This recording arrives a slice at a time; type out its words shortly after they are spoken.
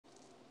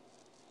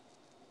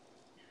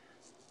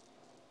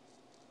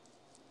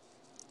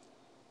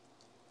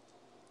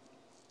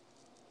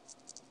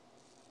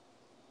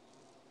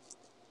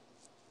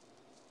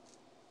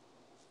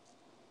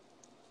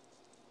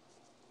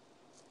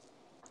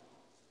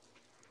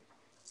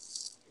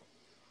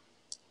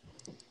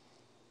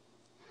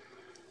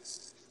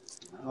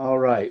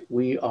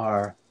We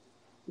are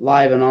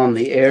live and on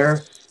the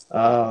air.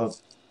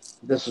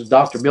 This is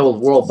Dr. Bill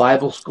with World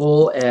Bible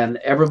School, and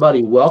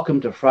everybody,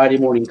 welcome to Friday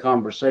Morning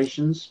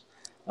Conversations.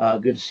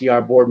 Good to see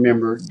our board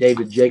member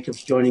David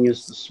Jacobs joining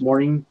us this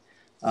morning.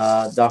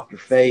 Dr.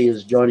 Fay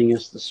is joining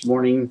us this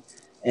morning,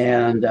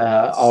 and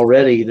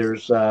already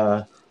there's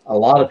a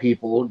lot of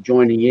people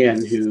joining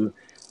in who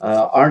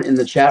aren't in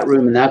the chat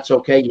room, and that's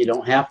okay. You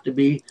don't have to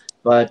be,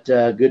 but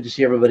good to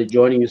see everybody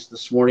joining us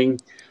this morning.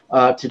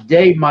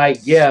 Today, my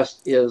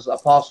guest is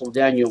Apostle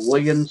Daniel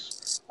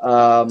Williams.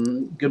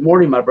 Good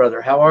morning, my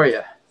brother. How are you?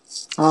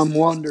 I'm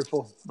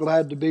wonderful.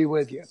 Glad to be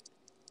with you.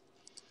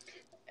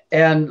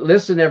 And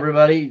listen,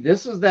 everybody,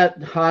 this is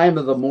that time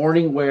of the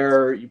morning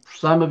where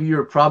some of you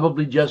are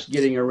probably just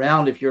getting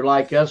around. If you're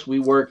like us,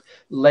 we work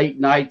late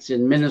nights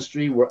in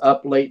ministry. We're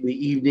up late in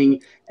the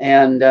evening.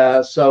 And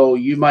so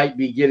you might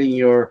be getting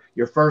your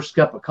first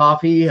cup of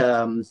coffee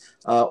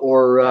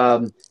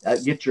or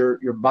get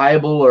your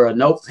Bible or a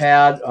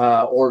notepad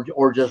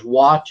or just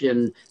watch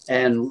and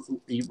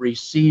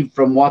receive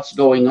from what's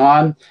going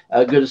on.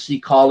 Good to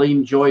see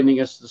Colleen joining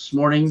us this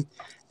morning.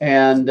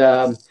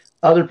 And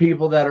other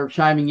people that are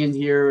chiming in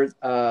here,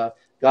 God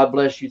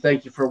bless you.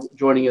 Thank you for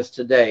joining us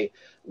today.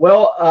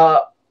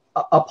 Well,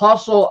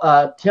 Apostle,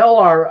 tell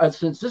our,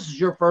 since this is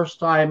your first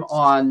time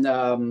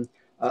on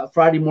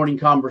Friday Morning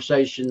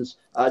Conversations,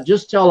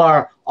 just tell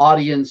our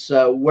audience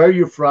where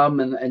you're from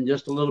and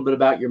just a little bit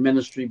about your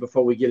ministry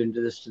before we get into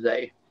this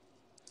today.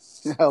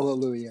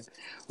 Hallelujah.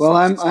 Well,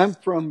 I'm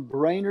from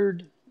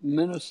Brainerd,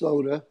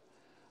 Minnesota.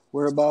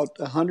 We're about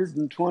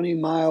 120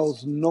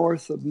 miles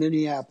north of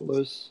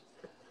Minneapolis,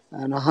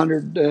 and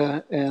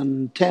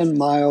 110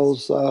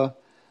 miles,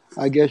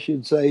 I guess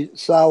you'd say,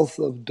 south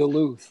of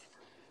Duluth.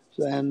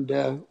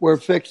 And we're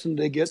fixing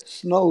to get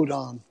snowed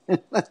on.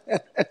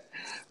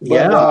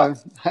 Yeah.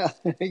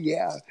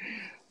 Yeah.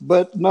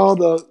 But no,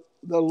 the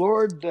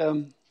Lord,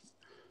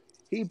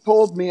 He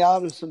pulled me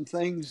out of some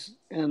things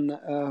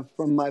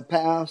from my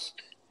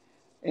past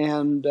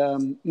and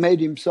made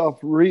Himself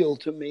real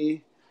to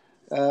me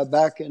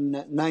back in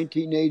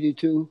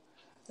 1982.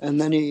 And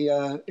then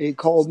he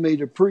called me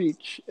to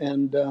preach,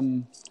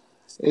 and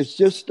it's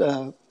just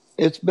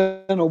it's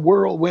been a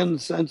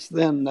whirlwind since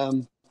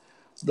then.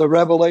 The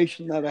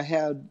revelation that I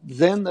had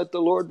then that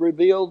the Lord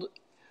revealed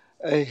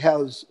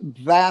has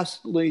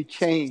vastly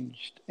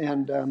changed,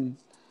 and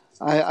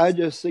I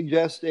just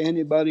suggest to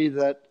anybody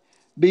that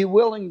be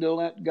willing to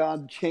let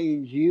God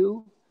change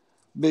you,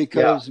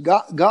 because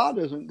God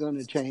isn't going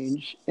to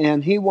change,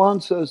 and He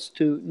wants us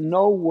to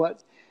know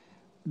what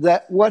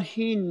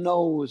He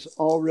knows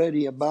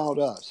already about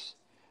us.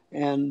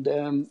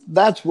 And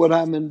that's what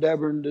I'm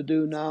endeavoring to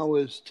do now,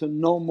 is to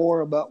know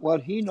more about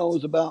what He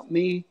knows about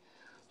me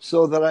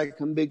so that I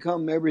can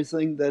become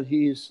everything that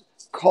He's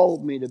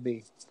called me to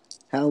be.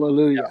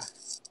 Hallelujah.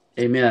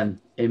 Yeah. Amen.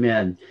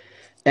 Amen.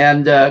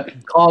 And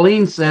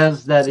Colleen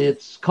says that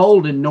it's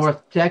cold in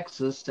North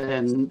Texas,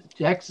 and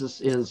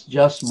Texas is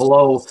just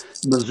below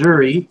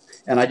Missouri.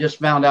 And I just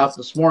found out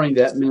this morning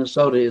that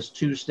Minnesota is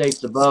 2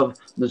 states above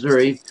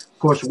Missouri. Of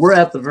course, we're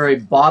at the very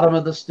bottom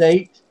of the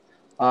state,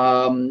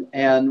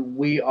 and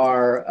we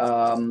are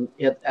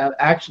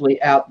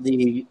actually at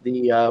the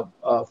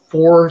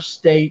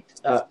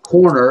 4-state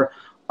corner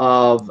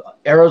of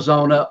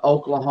Arizona,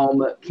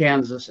 Oklahoma,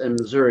 Kansas, and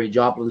Missouri.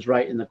 Joplin's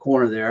right in the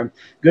corner there.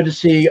 Good to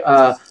see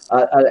a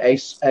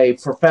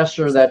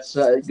professor that's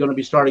going to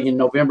be starting in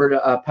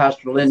November,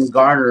 Pastor Lynn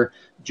Garner,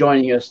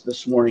 joining us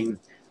this morning.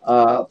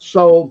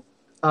 So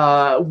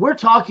we're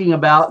talking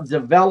about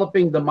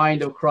developing the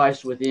mind of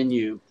Christ within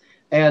you.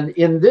 And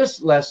in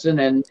this lesson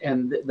and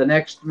the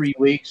next 3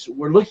 weeks,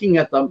 we're looking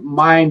at the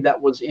mind that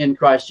was in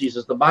Christ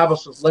Jesus. The Bible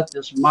says, let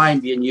this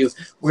mind be in you.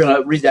 We're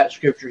going to read that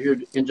scripture here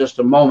in just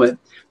a moment.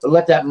 But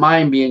let that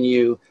mind be in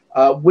you,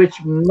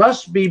 which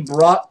must be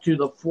brought to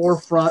the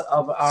forefront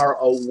of our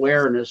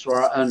awareness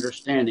or our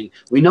understanding.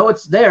 We know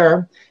it's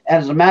there.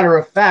 As a matter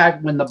of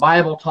fact, when the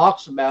Bible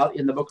talks about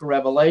in the book of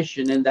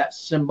Revelation, in that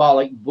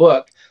symbolic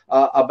book,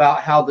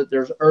 about how that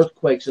there's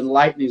earthquakes and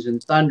lightnings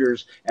and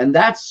thunders, and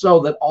that's so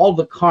that all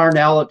the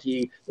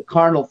carnality, the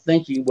carnal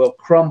thinking will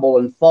crumble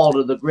and fall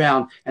to the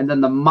ground, and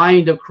then the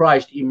mind of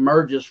Christ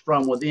emerges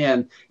from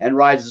within and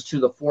rises to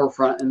the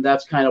forefront, and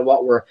that's kind of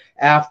what we're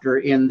after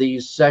in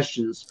these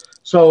sessions.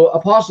 So,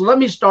 Apostle, let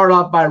me start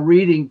off by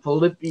reading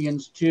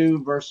Philippians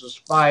 2,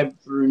 verses 5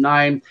 through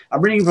 9.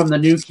 I'm reading from the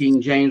New King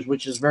James,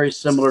 which is very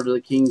similar to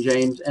the King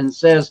James, and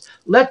says,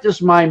 let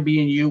this mind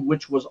be in you,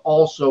 which was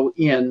also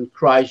in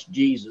Christ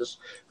Jesus,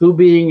 who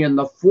being in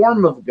the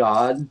form of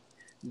God,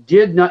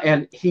 did not,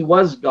 and he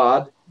was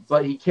God,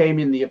 but he came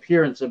in the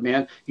appearance of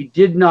man. He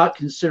did not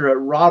consider it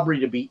robbery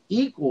to be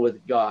equal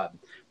with God,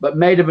 but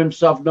made of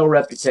himself no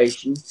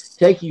reputation,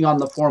 taking on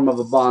the form of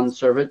a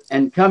bondservant,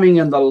 and coming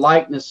in the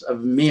likeness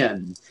of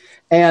men.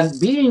 And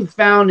being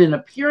found in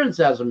appearance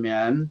as a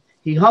man,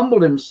 he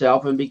humbled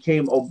himself and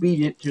became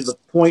obedient to the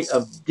point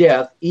of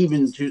death,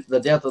 even to the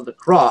death of the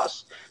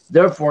cross.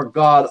 Therefore,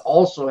 God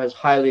also has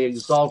highly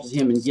exalted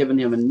him and given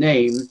him a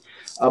name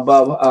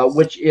above,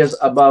 which is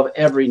above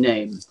every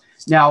name.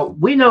 Now,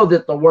 we know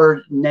that the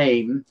word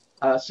name,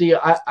 see,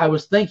 I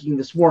was thinking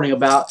this morning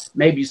about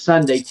maybe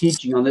Sunday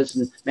teaching on this,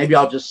 and maybe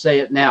I'll just say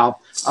it now,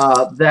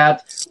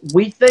 that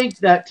we think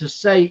that to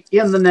say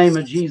in the name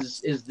of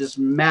Jesus is this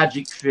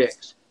magic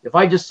fix. If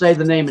I just say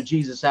the name of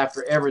Jesus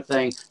after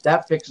everything,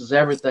 that fixes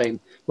everything.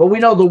 But we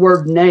know the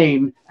word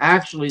name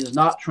actually is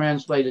not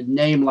translated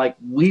name like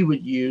we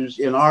would use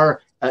in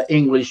our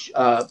English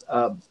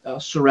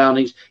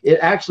surroundings. It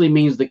actually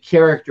means the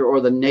character or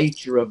the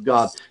nature of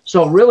God.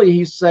 So really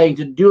he's saying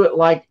to do it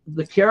like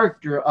the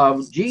character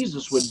of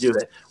Jesus would do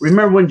it.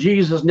 Remember when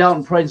Jesus knelt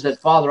and prayed and said,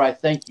 Father, I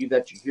thank you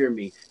that you hear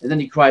me. And then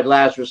he cried,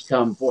 Lazarus,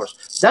 come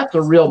forth. That's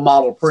a real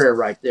model prayer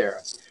right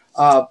there.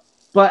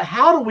 But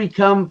how do we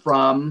come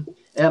from,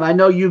 and I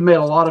know you've made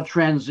a lot of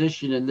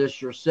transition in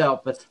this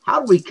yourself, but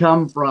how do we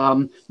come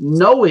from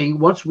knowing,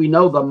 once we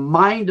know the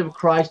mind of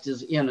Christ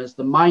is in us,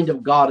 the mind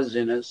of God is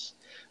in us,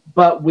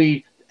 but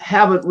we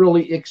haven't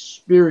really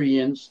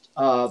experienced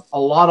a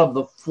lot of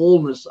the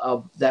fullness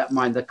of that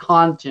mind, the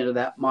content of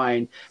that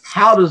mind?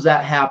 How does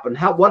that happen?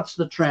 What's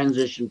the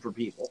transition for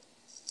people?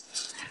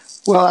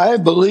 Well, I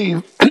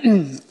believe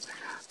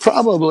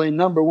probably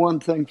number one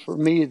thing for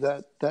me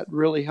that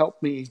really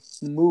helped me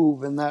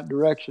move in that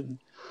direction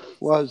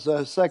was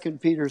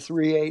 2 Peter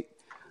 3:8,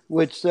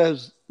 which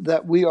says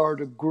that we are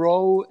to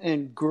grow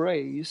in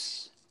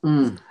grace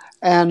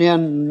and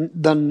in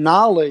the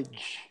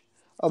knowledge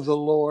of the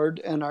Lord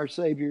and our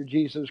Savior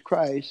Jesus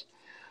Christ.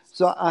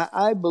 So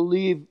I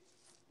believe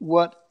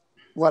what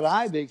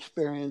I've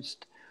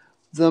experienced,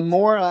 the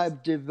more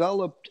I've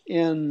developed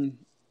in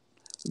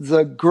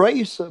the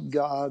grace of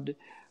God,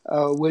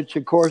 which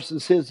of course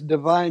is his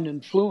divine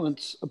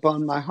influence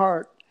upon my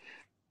heart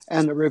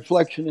and the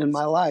reflection in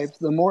my life,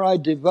 the more I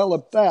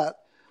develop that,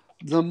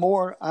 the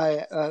more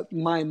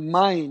my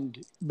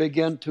mind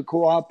began to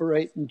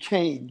cooperate and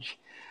change.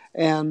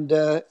 And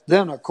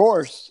then, of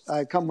course,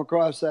 I come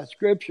across that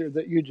scripture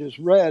that you just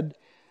read,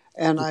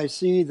 and I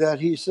see that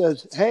he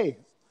says, hey,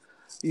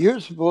 you're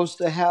supposed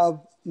to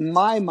have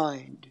my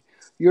mind.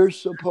 You're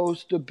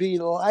supposed to be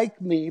like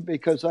me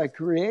because I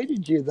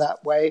created you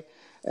that way.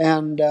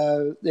 And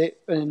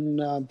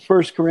in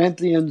 1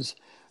 Corinthians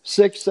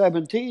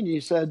 6:17, he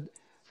said,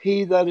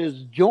 he that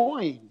is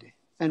joined,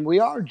 and we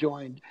are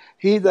joined,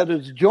 he that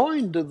is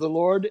joined to the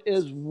Lord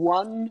is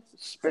one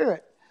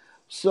spirit.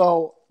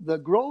 So the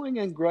growing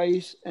in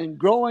grace and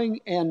growing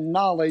in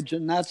knowledge,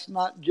 and that's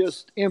not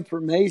just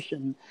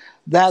information,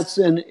 that's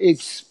in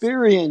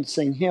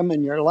experiencing him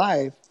in your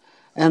life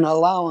and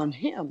allowing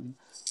him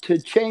to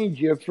change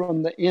you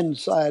from the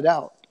inside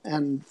out.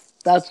 And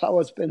that's how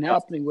it's been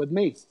happening with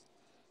me.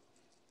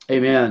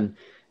 Amen.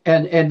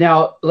 And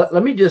now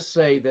let me just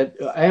say that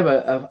I have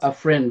a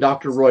friend,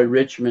 Dr. Roy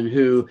Richmond,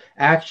 who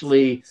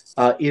actually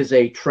is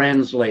a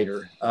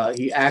translator.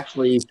 He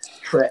actually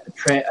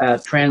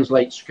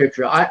translates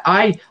scripture.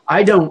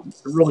 I don't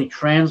really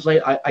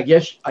translate. I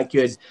guess I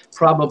could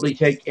probably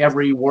take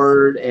every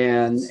word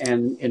and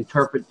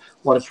interpret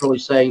what it's really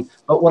saying.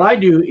 But what I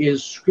do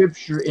is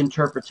scripture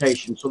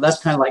interpretation. So that's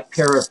kind of like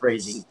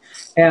paraphrasing.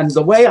 And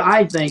the way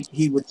I think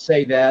he would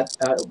say that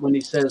when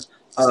he says,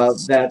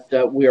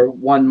 that we are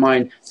one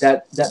mind,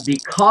 that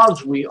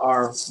because we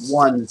are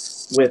one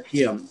with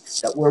him,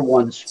 that we're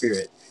one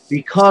spirit,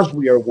 because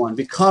we are one,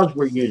 because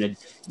we're in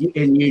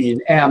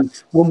union. And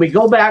when we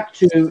go back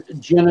to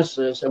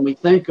Genesis and we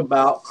think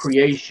about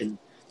creation,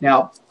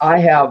 now I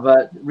have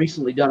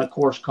recently done a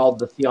course called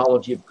The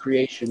Theology of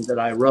Creation that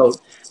I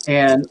wrote,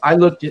 and I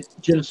looked at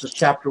Genesis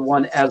chapter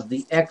 1 as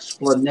the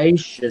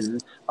explanation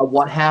of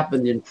what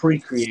happened in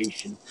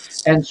pre-creation.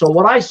 And so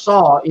what I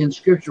saw in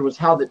scripture was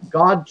how that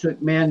God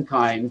took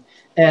mankind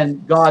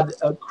and God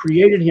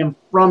created him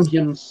from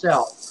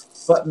himself.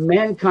 But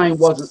mankind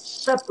wasn't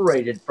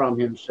separated from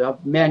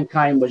himself.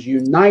 Mankind was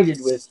united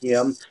with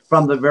him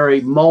from the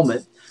very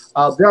moment.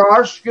 There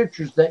are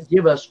scriptures that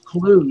give us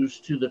clues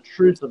to the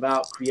truth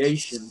about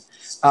creation.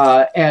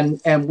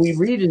 And we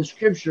read in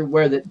scripture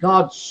where that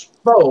God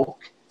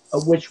spoke,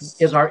 which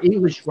is our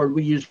English word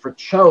we use for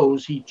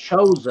chose. He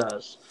chose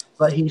us,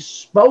 but he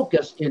spoke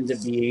us into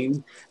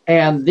being,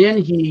 and then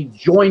he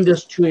joined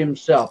us to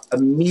himself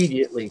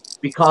immediately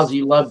because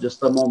he loved us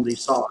the moment he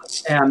saw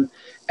us.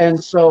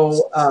 And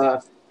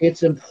so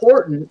it's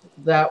important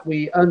that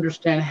we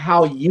understand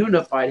how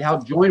unified, how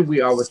joined we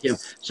are with him.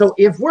 So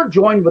if we're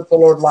joined with the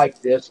Lord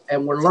like this,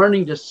 and we're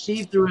learning to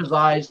see through his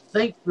eyes,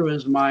 think through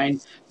his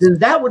mind, then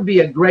that would be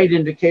a great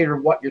indicator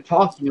of what you're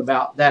talking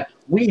about, that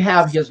we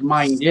have his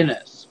mind in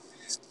us.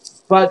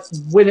 But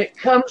when it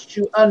comes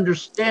to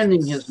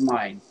understanding his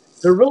mind,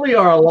 there really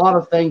are a lot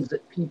of things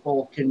that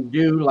people can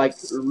do, like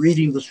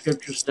reading the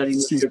scriptures, studying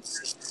the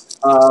scriptures.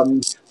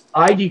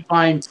 I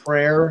define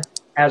prayer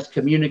as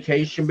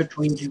communication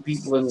between two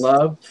people in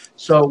love,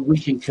 so we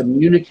can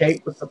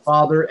communicate with the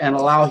Father and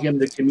allow him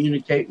to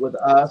communicate with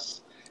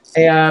us.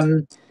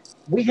 And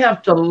we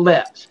have to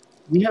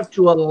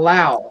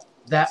allow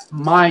that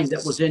mind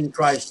that was in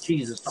Christ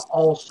Jesus to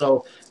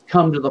also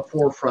come to the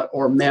forefront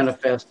or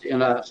manifest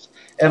in us.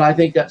 And I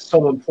think that's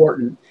so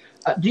important.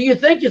 Do you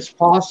think it's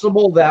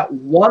possible that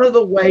one of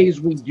the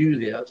ways we do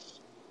this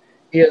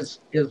is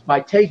by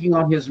taking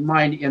on his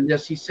mind in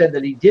this? He said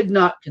that he did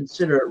not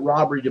consider it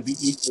robbery to be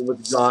equal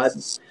with God.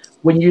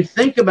 When you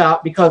think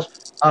about,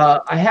 because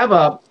I have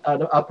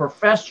a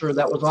professor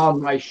that was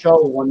on my show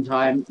one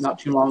time not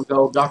too long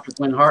ago, Dr.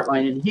 Glenn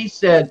Hartline, and he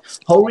said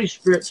Holy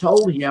Spirit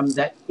told him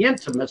that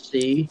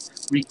intimacy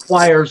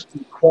requires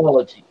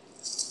equality.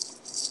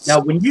 Now,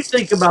 when you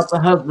think about the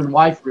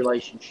husband-wife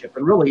relationship,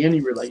 and really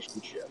any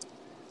relationship,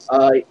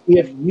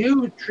 if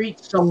you treat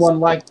someone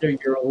like they're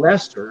your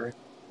lesser,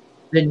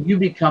 then you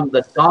become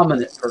the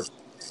dominant person.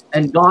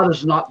 And God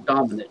is not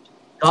dominant.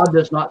 God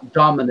does not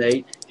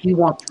dominate. He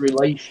wants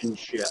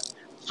relationship.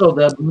 So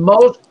the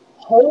most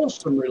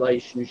wholesome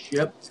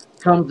relationship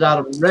comes out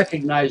of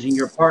recognizing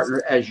your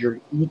partner as your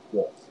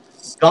equal.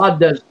 God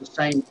does the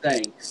same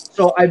thing.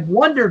 So I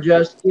wonder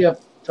just if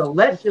to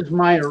let his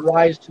mind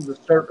arise to the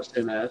surface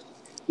in us,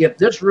 if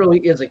this really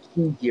is a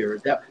key here,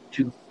 that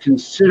to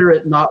consider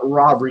it not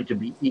robbery to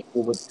be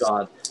equal with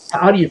God.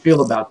 How do you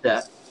feel about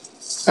that?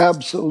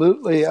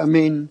 Absolutely. I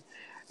mean,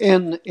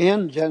 in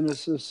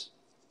Genesis,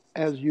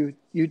 as you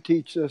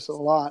teach this a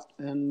lot,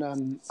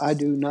 and I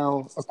do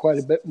now quite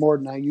a bit more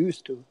than I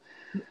used to.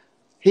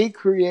 He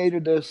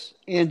created us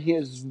in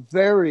his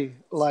very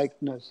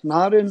likeness,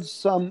 not in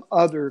some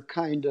other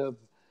kind of,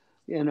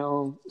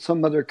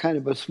 some other kind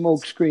of a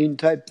smokescreen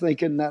type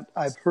thinking that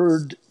I've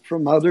heard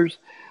from others,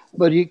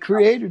 but he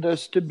created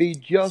us to be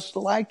just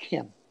like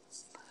him.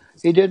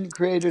 He didn't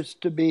create us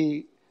to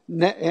be,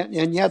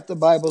 and yet the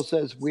Bible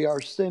says we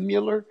are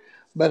similar,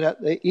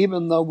 but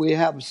even though we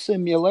have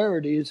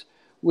similarities,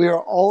 we are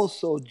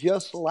also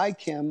just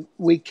like him.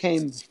 We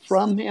came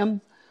from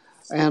him.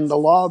 And the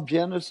law of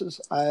Genesis,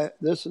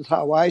 this is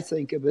how I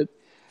think of it,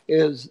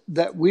 is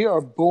that we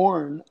are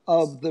born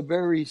of the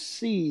very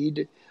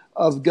seed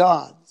of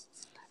God.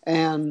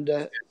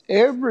 And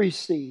every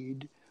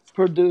seed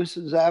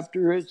produces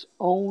after its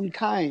own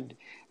kind.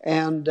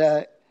 And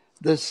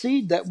the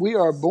seed that we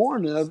are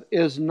born of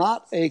is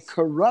not a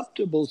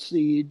corruptible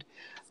seed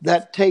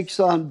that takes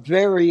on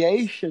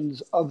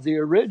variations of the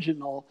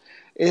original.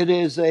 It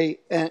is an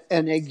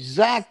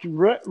exact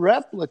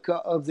replica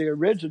of the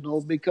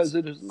original because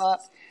it is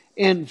not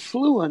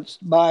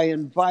influenced by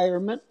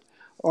environment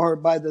or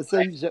by the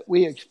things that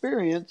we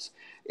experience.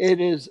 It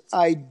is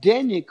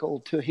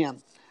identical to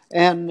him.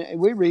 And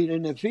we read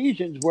in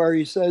Ephesians where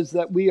he says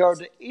that we are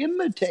to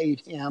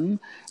imitate him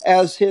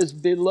as his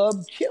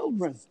beloved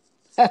children.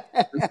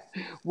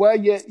 Well,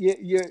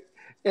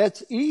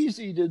 it's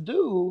easy to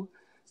do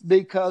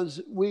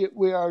because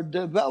we are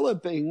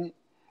developing,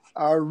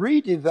 are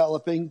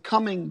redeveloping,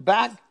 coming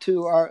back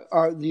to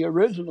the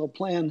original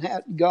plan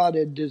that God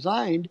had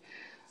designed.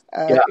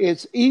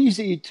 It's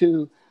easy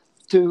to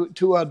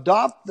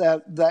adopt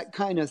that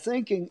kind of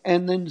thinking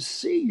and then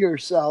see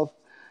yourself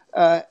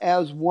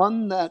as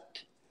one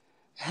that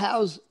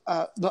has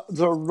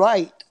the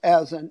right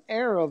as an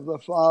heir of the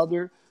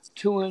Father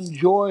to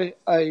enjoy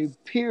a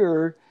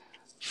pure,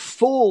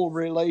 full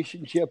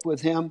relationship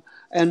with him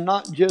and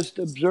not just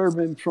observe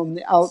him from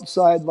the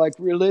outside like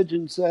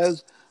religion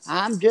says.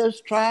 I'm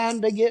just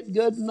trying to get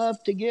good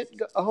enough to get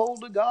a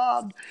hold of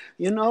God.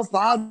 If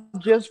I'll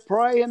just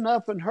pray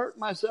enough and hurt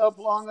myself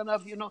long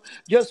enough,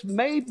 just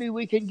maybe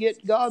we can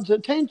get God's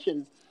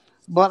attention.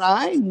 But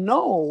I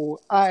know,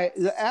 I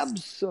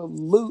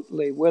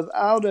absolutely,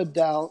 without a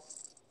doubt,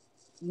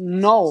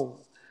 know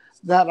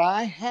that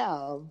I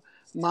have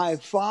my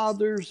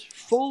Father's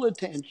full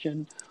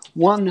attention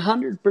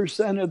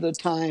 100% of the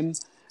time.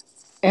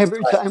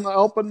 Every time I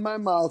open my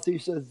mouth, he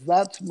says,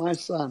 that's my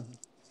son.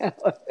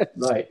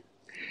 Right.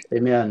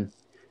 Amen.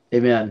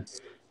 Amen.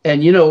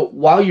 And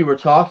while you were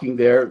talking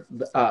there,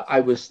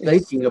 I was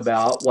thinking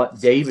about what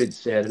David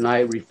said, and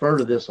I refer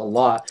to this a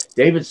lot.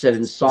 David said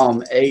in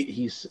Psalm 8,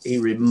 he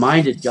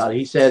reminded God.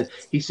 He said,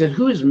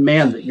 "Who is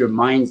man that you're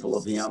mindful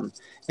of him?"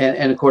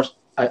 And of course,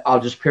 I'll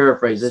just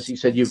paraphrase this. He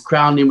said, "You've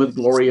crowned him with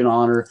glory and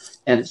honor,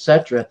 and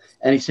etc."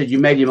 And he said, "You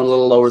made him a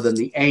little lower than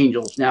the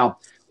angels." Now,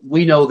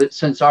 we know that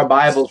since our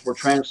Bibles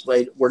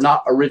were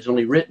not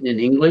originally written in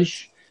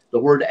English. The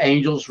word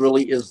angels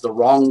really is the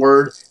wrong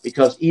word,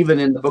 because even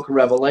in the book of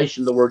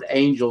Revelation, the word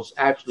angels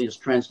actually is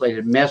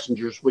translated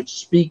messengers, which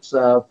speaks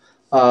of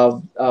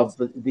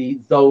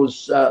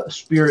those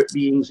spirit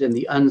beings in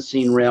the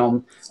unseen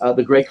realm,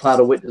 the great cloud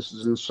of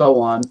witnesses, and so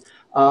on.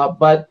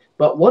 But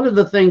one of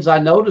the things I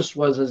noticed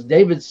was, as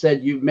David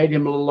said, you've made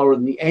him a little lower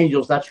than the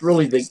angels. That's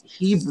really the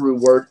Hebrew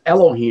word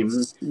Elohim.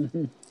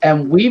 Mm-hmm.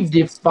 And we've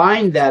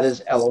defined that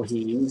as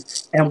Elohim.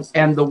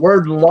 And the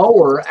word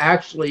lower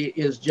actually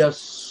is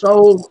just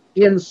so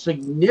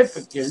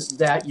insignificant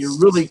that you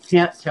really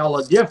can't tell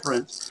a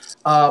difference.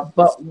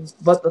 But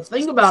the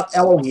thing about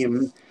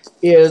Elohim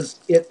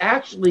is it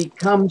actually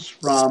comes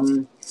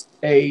from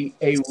a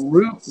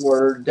root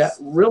word that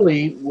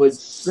really would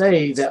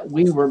say that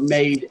we were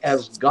made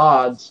as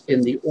gods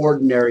in the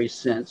ordinary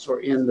sense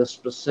or in the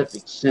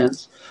specific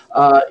sense.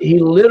 He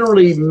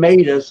literally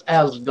made us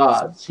as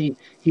gods.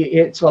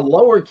 It's a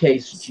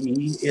lowercase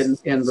g in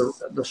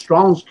the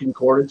Strong's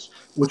Concordance,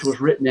 which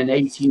was written in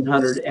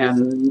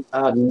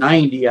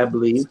 1890, I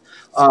believe.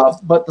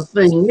 But the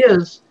thing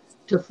is,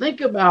 to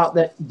think about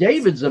that,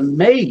 David's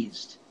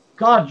amazed.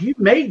 God, you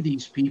made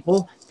these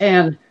people,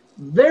 and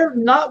they're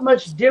not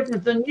much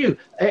different than you.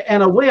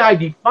 And a way I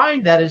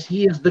define that is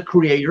he is the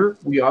creator,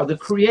 we are the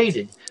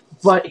created.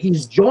 But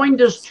he's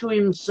joined us to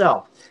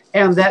himself.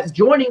 And that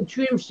joining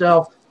to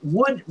himself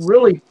would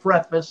really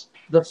preface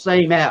the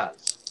same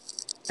as.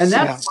 And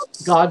that's what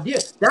God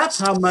did. That's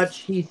how much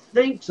he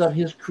thinks of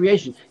his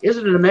creation.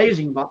 Isn't it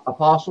amazing,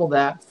 Apostle,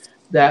 that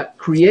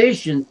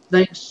creation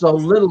thinks so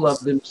little of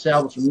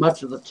themselves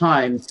much of the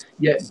time,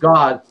 yet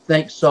God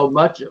thinks so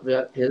much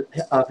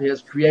of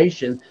his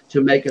creation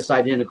to make us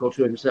identical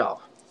to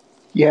himself?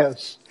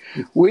 Yes.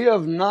 We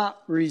have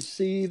not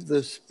received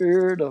the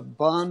spirit of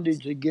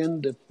bondage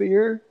again to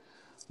fear,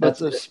 but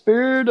the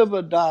spirit of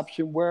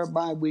adoption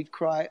whereby we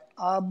cry,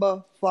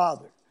 Abba,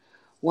 Father.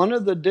 One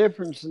of the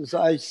differences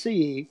I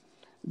see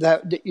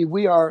that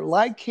we are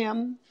like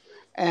him,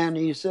 and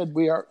he said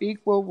we are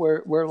equal,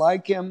 we're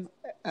like him.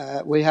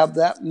 We have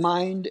that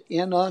mind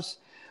in us,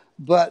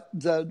 but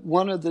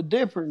one of the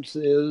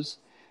differences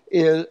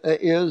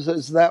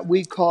is that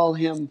we call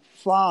him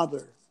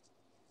Father,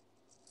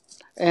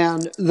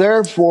 and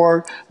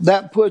therefore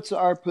that puts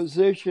our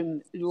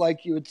position,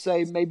 like you would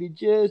say, maybe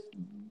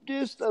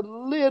just a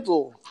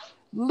little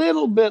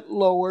bit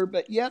lower,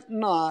 but yet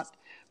not,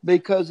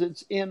 because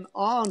it's in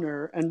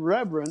honor and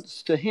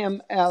reverence to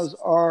him as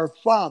our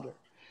Father.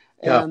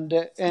 Yeah.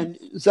 And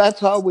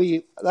that's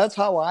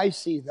how I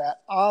see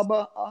that.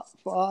 Abba,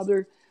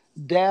 Father,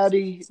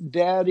 Daddy.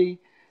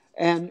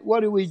 And what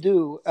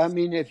do? I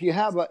mean, if you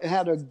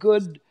had a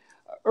good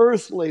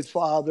earthly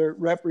father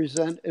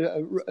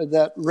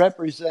that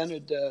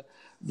represented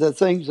the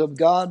things of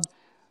God,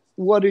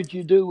 what did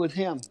you do with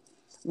him?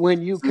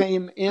 When you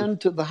came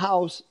into the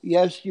house,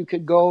 yes, you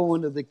could go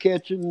into the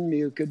kitchen,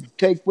 you could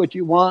take what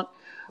you want,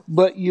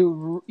 but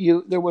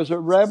there was a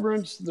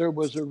reverence, there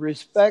was a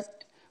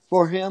respect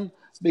for him,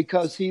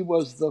 because he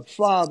was the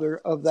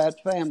father of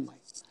that family.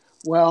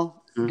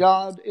 Well,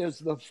 God is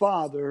the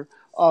father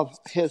of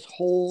his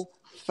whole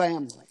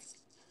family.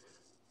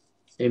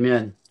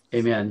 Amen.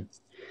 Amen.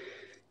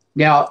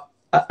 Now,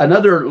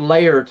 another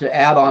layer to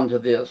add on to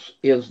this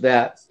is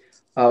that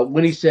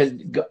when he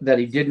said that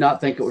he did not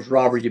think it was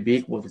robbery to be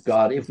equal with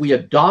God, if we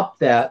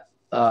adopt that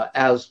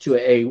as to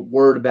a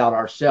word about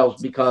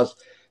ourselves, because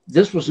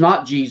this was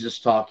not Jesus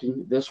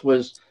talking, this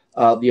was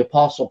the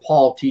Apostle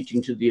Paul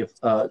teaching to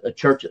the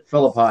church at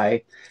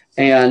Philippi.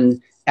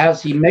 And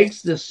as he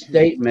makes this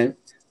statement,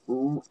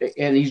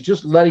 and he's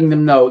just letting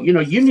them know,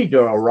 you need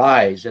to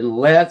arise and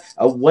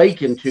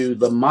awaken to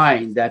the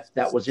mind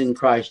that was in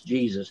Christ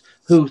Jesus,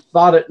 who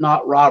thought it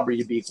not robbery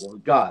to be equal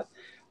with God.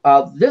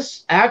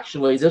 This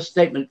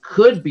statement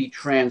could be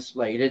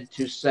translated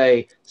to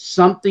say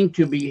something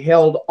to be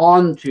held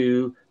on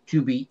to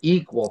be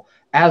equal,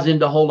 as in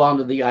to hold on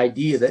to the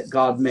idea that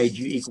God made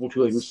you equal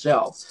to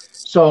himself.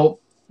 So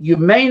you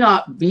may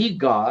not be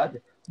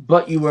God,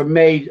 but you were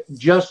made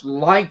just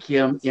like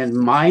him in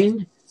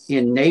mind,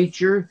 in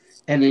nature,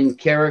 and in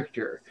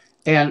character.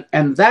 And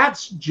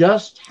that's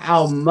just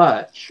how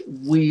much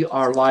we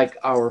are like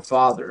our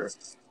Father.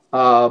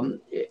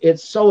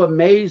 It's so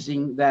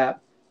amazing that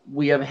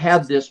we have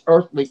had this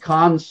earthly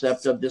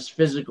concept of this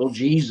physical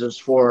Jesus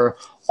for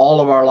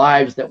all of our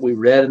lives, that we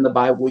read in the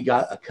Bible, we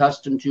got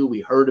accustomed to, we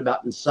heard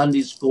about in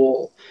Sunday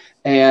school,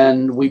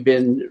 and we've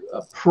been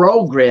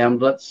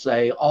programmed, let's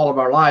say, all of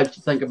our lives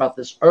to think about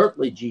this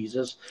earthly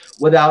Jesus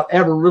without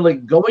ever really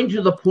going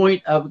to the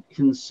point of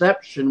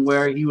conception,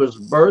 where he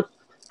was birthed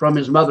from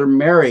his mother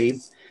Mary,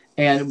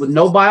 and with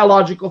no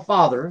biological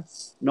father.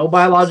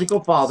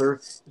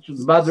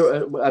 His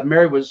mother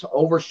Mary was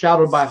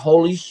overshadowed by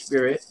Holy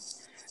Spirit.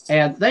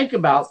 And think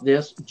about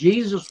this,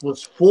 Jesus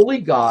was fully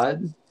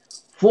God,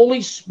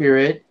 fully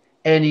Spirit,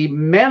 and he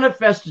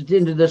manifested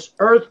into this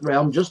earth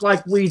realm just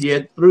like we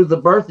did through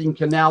the birthing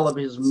canal of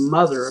his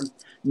mother.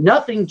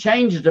 Nothing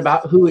changed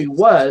about who he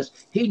was.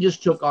 He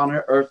just took on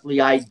an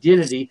earthly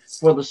identity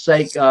for the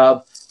sake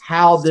of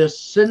how the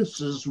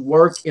senses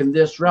work in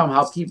this realm,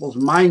 how people's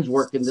minds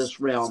work in this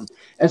realm.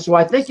 And so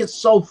I think it's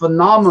so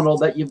phenomenal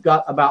that you've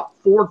got about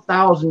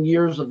 4,000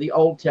 years of the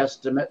Old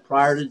Testament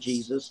prior to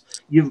Jesus.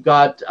 You've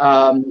got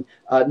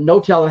no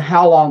telling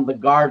how long the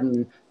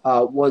garden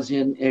was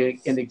in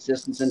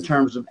existence in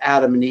terms of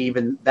Adam and Eve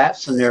and that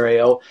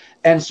scenario.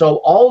 And so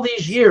all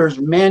these years,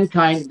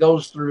 mankind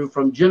goes through,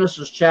 from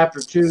Genesis chapter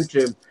 2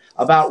 to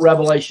about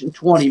Revelation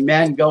 20,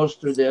 man goes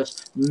through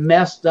this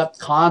messed up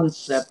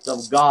concept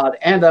of God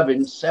and of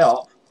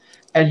himself.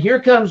 And here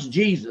comes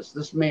Jesus,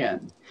 this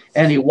man,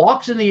 and he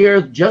walks in the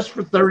earth just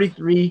for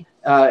 33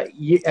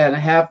 and a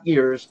half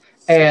years,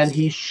 and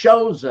he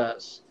shows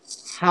us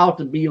how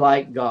to be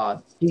like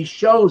God. He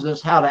shows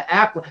us how to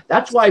act.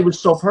 That's why he was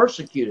so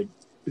persecuted,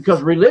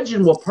 because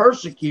religion will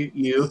persecute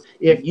you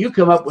if you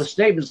come up with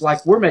statements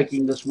like we're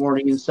making this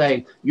morning and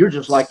saying, you're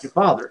just like your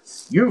father.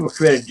 You were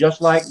created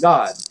just like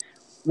God.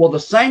 Well, the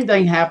same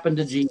thing happened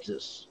to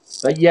Jesus,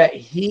 but yet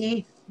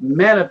he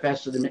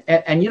manifested him.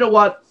 And you know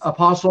what,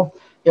 Apostle?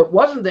 It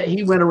wasn't that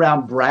he went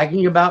around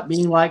bragging about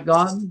being like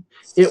God.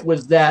 It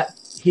was that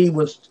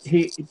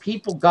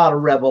people got a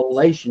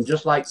revelation,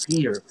 just like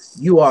Peter.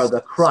 You are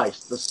the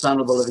Christ, the Son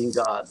of the living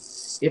God.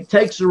 It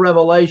takes a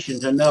revelation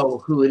to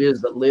know who it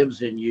is that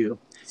lives in you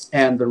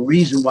and the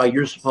reason why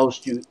you're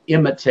supposed to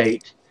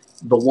imitate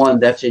the one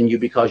that's in you,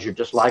 because you're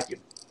just like him.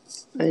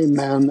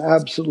 Amen.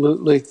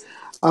 Absolutely.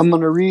 I'm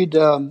going to read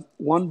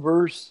one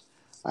verse.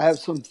 I have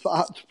some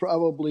thoughts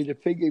probably to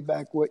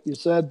piggyback what you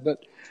said,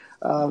 but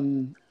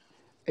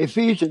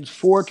Ephesians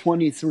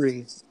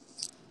 4:23.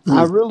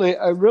 I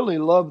really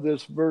love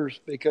this verse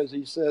because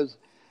he says,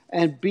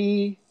 and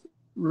be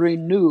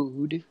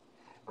renewed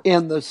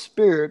in the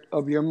spirit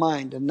of your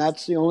mind. And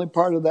that's the only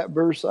part of that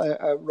verse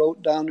I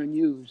wrote down and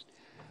used.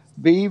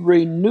 Be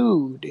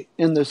renewed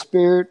in the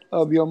spirit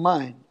of your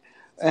mind.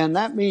 And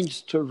that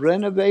means to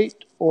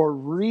renovate or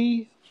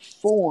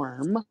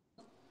reform.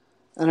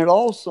 And it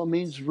also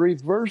means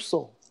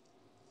reversal.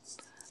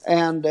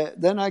 And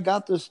then I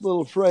got this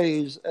little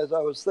phrase as I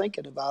was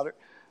thinking about it.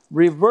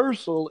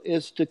 Reversal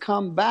is to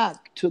come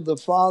back to the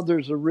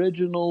Father's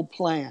original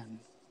plan.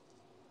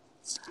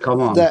 Come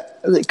on.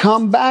 That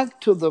come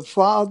back to the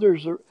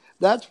Father's.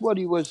 That's what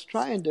he was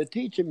trying to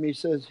teach him. He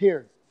says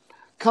here,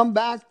 come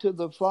back to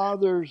the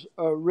Father's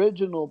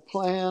original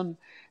plan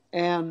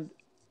and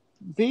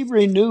be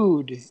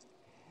renewed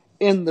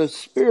in the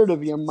spirit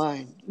of your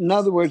mind. In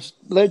other words,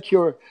 let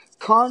your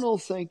carnal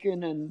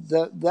thinking and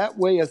that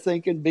way of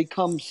thinking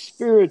become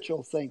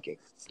spiritual thinking.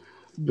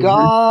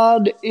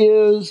 God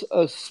is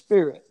a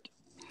spirit.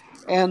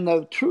 And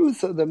the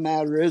truth of the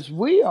matter is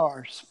we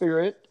are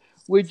spirit.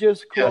 We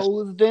just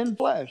clothed in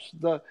flesh.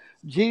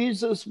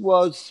 Jesus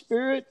was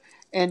spirit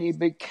and he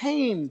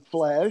became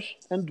flesh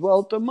and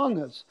dwelt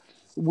among us.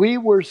 We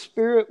were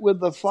spirit with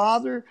the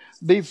Father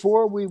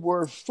before we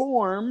were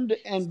formed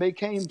and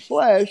became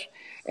flesh.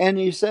 And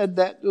he said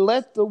that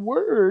let the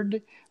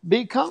Word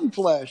become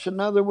flesh. In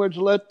other words,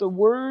 let the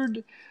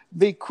Word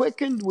be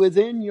quickened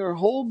within your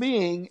whole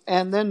being.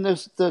 And then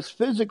this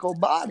physical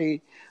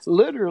body,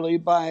 literally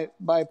by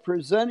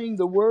presenting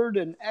the Word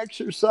and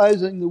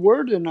exercising the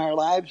Word in our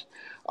lives,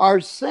 our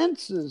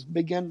senses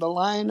begin to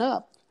line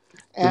up.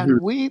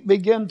 And we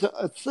begin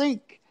to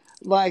think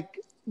like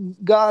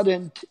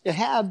God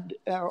had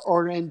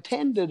or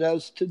intended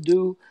us to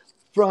do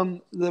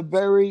from the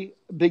very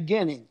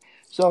beginning.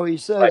 So he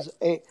says,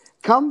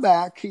 come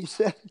back. He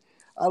said,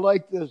 I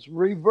like this,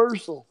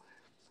 reversal.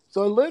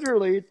 So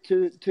literally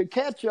to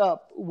catch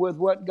up with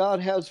what God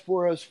has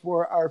for us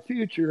for our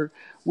future,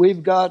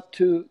 we've got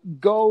to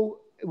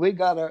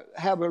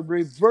have a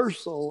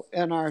reversal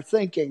in our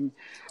thinking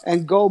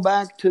and go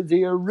back to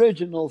the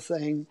original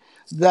thing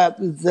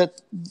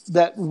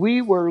that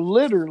we were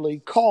literally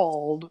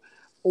called,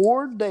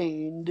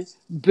 ordained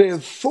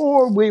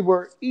before we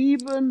were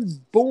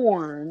even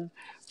born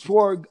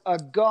for a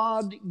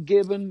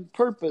God-given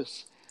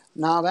purpose.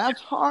 Now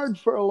that's hard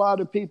for a lot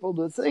of people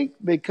to think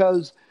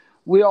because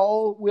we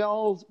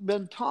all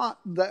been taught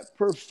that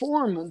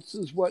performance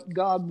is what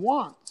God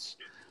wants.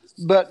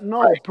 But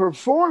no,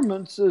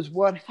 performance is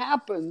what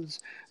happens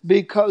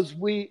because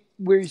we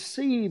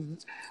receive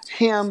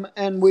him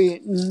and we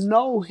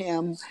know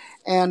him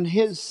and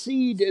his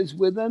seed is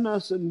within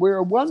us and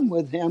we're one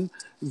with him.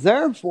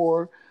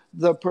 Therefore,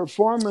 the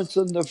performance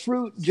and the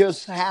fruit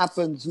just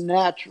happens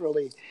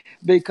naturally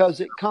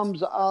because it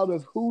comes out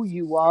of who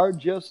you are,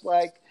 just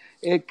like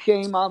it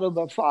came out of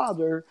the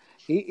Father.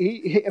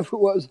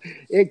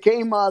 It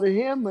came out of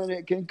him and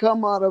it can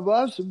come out of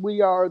us.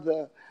 We are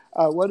the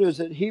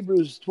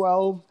Hebrews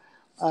 12.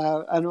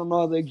 I don't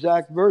know the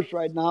exact verse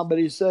right now, but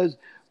he says,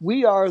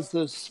 we are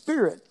the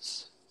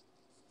spirits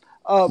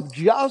of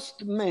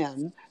just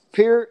men,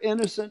 pure,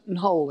 innocent, and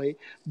holy,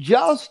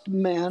 just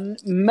men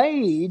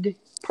made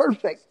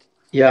perfect.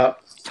 Yeah.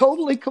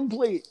 Totally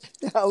complete.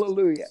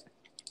 Hallelujah.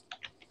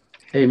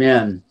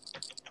 Amen.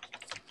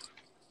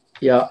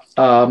 Yeah.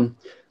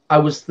 I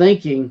was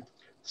thinking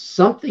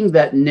something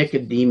that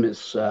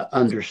Nicodemus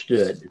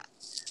understood.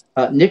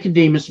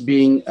 Nicodemus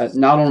being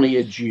not only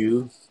a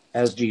Jew,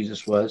 as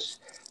Jesus was,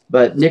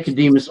 but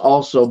Nicodemus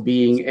also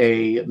being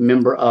a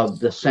member of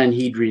the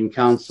Sanhedrin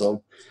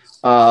Council.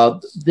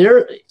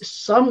 There,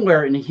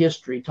 somewhere in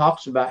history,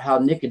 talks about how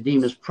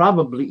Nicodemus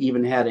probably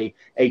even had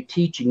a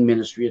teaching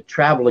ministry, a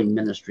traveling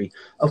ministry.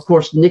 Of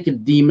course,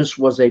 Nicodemus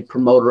was a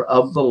promoter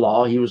of the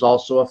law. He was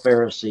also a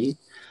Pharisee.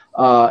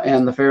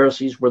 And the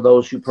Pharisees were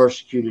those who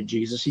persecuted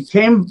Jesus. He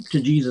came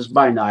to Jesus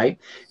by night,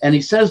 and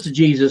he says to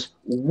Jesus,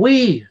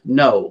 we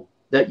know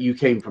that you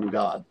came from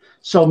God.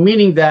 So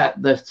meaning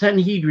that the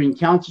Sanhedrin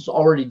councils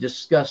already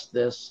discussed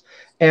this,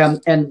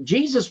 and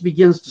Jesus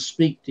begins to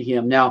speak to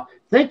him. Now,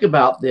 think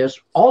about this.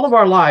 All of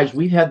our lives,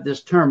 we've had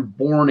this term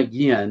 "born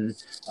again"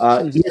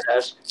 in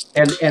us,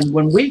 and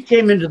when we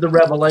came into the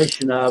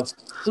revelation of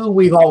who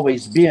we've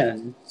always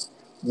been,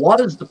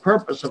 what is the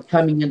purpose of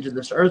coming into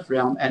this earth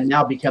realm and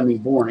now becoming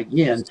born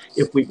again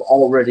if we've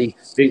already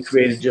been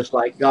created just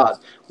like God?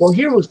 Well,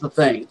 here was the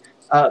thing.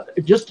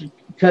 Just to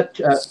cut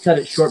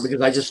it short,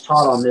 because I just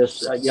taught on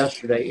this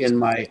yesterday in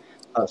my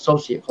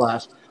associate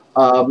class.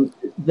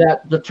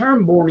 That the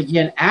term born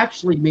again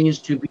actually means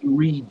to be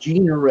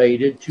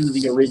regenerated to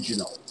the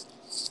original.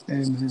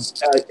 Amen.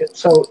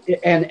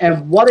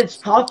 And what it's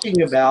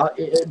talking about,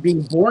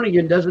 being born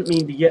again, doesn't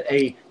mean to get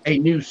a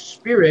new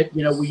spirit.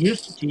 We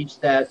used to teach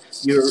that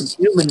your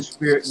human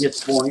spirit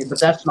gets born, but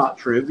that's not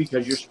true,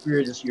 because your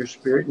spirit is your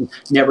spirit and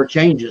never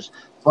changes.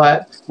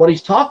 But what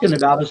he's talking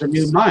about is a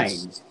new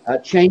mind,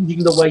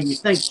 changing the way you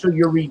think. So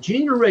you're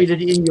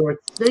regenerated in your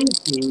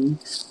thinking.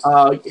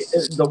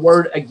 The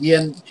word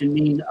again to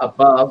mean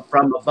above,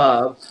 from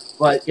above,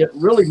 but it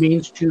really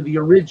means to the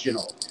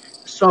original.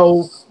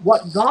 So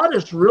what God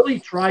has really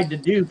tried to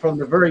do from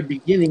the very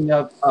beginning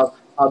of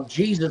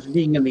Jesus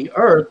being in the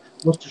earth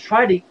was to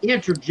try to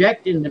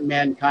interject into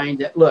mankind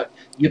that, look,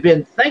 you've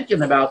been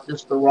thinking about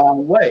this the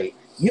wrong way.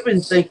 You've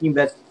been thinking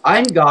that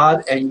I'm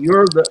God and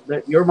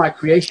you're my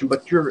creation,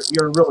 but you're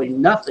really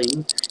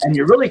nothing, and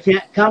you really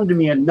can't come to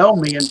me and know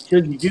me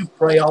until you do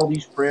pray all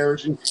these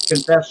prayers and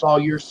confess all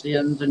your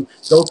sins and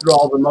go through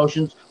all the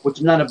motions,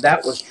 which none of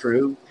that was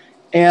true.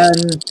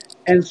 And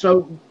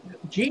so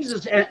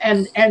Jesus,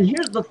 and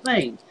here's the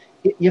thing.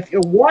 If you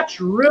watch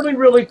really,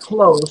 really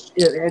close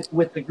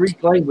with the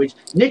Greek language,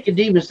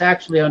 Nicodemus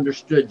actually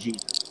understood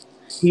Jesus.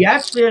 He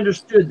actually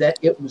understood that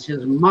it was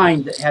his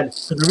mind that had,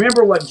 because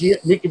remember what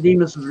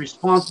Nicodemus's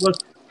response was?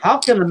 How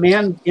can a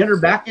man enter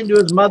back into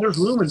his mother's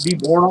womb and be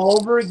born all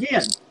over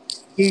again?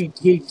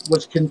 He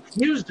was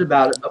confused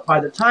about it, but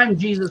by the time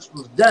Jesus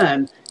was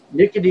done,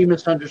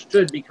 Nicodemus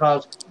understood,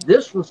 because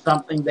this was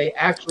something they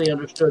actually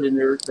understood in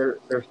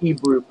their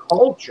Hebrew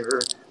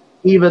culture,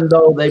 even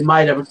though they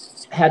might have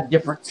had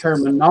different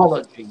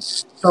terminology.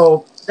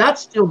 So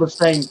that's still the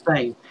same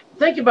thing.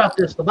 Think about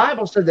this. The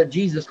Bible said that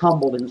Jesus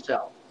humbled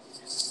himself.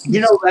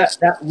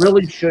 That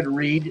really should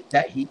read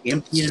that he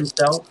emptied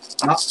himself,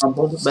 not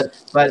humbled,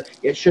 but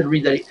it should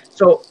read that.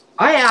 So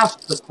I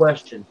asked the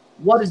question,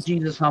 what did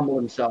Jesus humble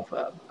himself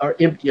of, or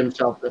empty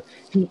himself of?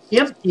 He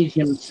emptied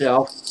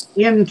himself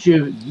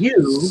into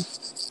you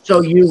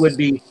so you would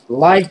be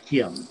like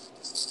him.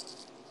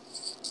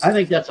 I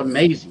think that's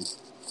amazing.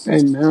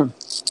 Amen.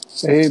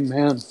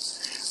 Amen.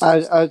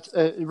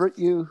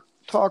 You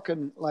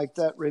talking like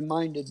that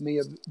reminded me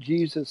of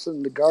Jesus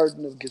in the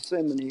Garden of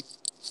Gethsemane.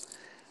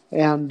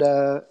 And,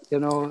 the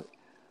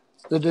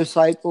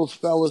disciples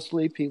fell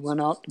asleep. He went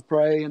out to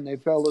pray and they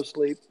fell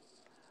asleep.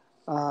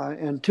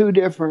 In two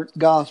different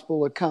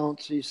gospel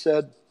accounts, he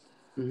said,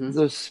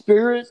 the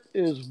spirit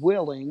is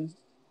willing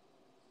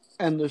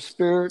and the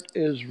spirit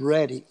is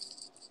ready,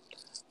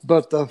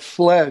 but the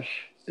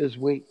flesh is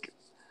weak.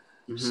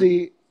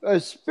 See, a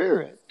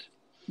spirit,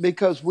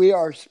 because we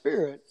are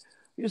spirit,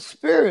 your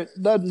spirit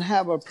doesn't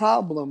have a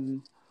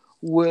problem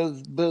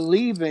with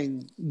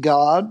believing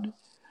God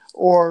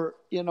or,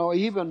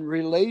 even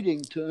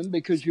relating to him,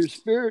 because your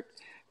spirit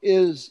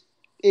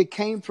it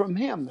came from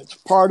him. It's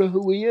part of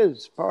who he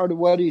is, part of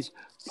what he's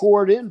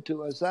poured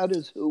into us. That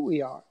is who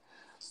we are.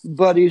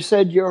 But he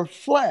said, your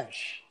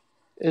flesh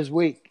is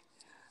weak.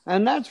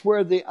 And that's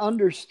where the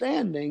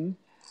understanding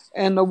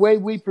and the way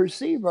we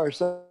perceive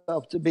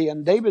ourselves to be.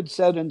 And David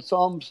said in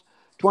Psalms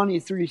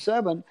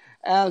 23:7,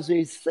 as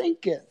he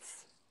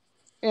thinketh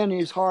in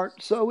his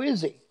heart, so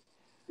is he.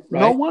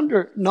 Right.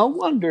 No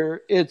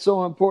wonder it's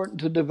so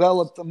important to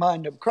develop the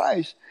mind of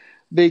Christ,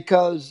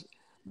 because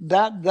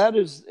that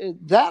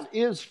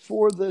is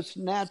for this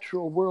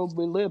natural world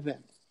we live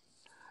in.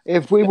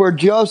 If we were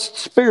just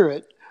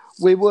spirit,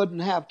 we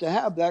wouldn't have to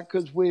have that,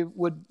 because we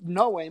would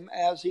know him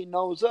as he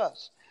knows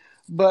us.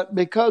 But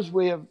because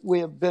we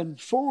have been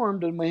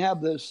formed and we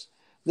have this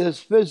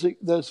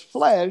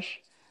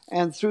flesh,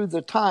 and through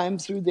the time,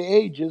 through the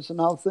ages, and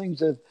how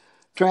things have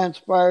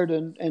transpired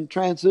and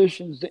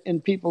transitions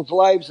in people's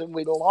lives, and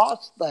we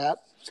lost that.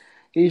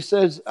 He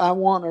says, I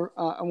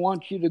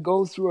want you to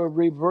go through a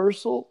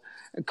reversal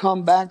and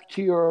come back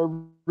to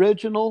your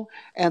original,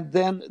 and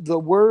then the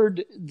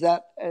word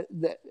that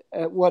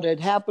what had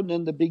happened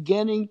in the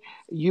beginning,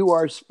 you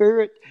are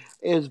spirit,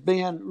 is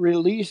being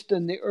released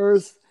in the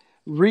earth,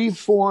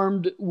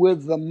 reformed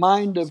with the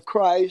mind of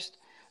Christ,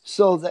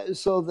 so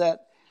that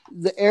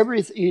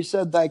everything, he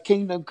said, thy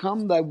kingdom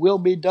come, thy will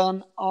be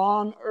done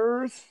on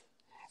earth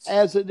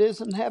as it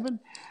is in heaven,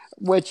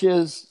 which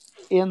is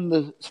in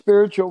the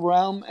spiritual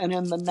realm and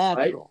in the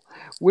natural.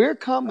 Right. We're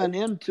coming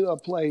into a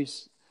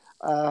place,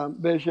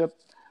 Bishop,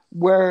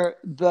 where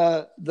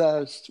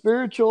the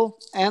spiritual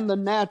and the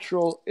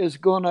natural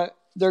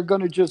they're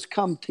gonna just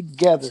come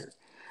together.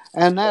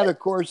 And that, of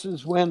course,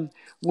 is when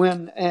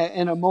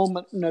in a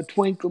moment, in a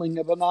twinkling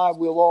of an eye,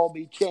 we'll all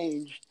be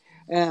changed.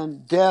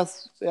 And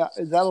death,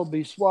 that'll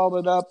be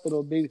swallowed up.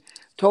 It'll be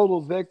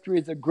total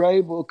victory. The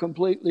grave will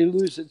completely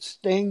lose its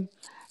sting.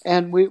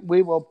 and we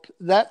will,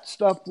 that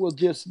stuff will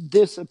just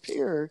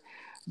disappear,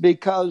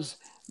 because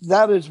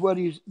that's what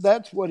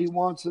he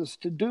wants us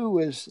to do,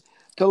 is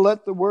to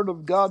let the Word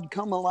of God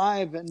come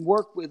alive and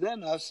work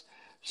within us,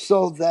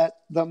 so that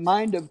the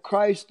mind of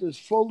Christ is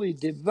fully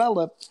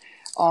developed.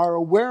 Our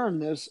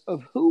awareness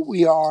of who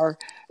we are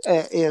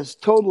is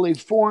totally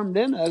formed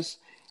in us.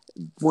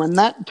 When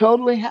that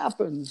totally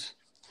happens,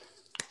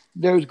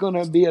 there's going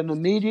to be an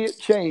immediate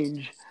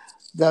change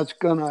that's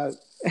going to,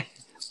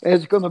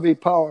 it's going to be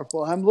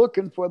powerful. I'm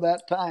looking for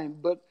that time,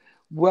 but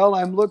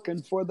I'm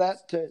looking for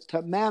that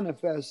to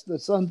manifest, the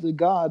sons of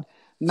God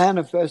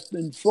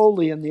manifesting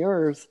fully in the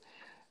earth.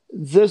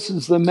 This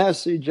is the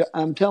message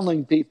I'm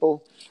telling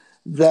people,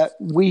 that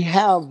we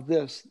have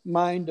this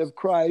mind of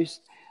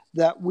Christ,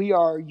 that we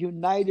are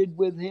united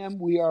with him,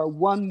 we are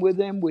one with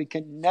him, we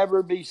can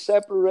never be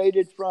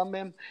separated from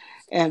him,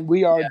 and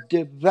we are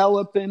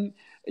developing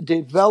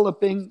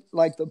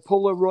like the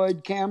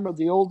Polaroid camera,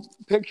 the old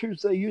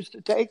pictures they used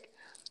to take.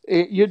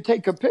 You'd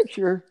take a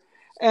picture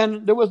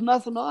and there was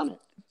nothing on it,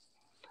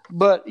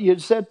 but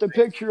you'd set the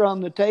picture on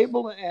the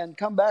table and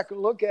come back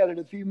and look at it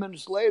a few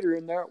minutes later,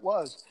 and there it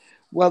was.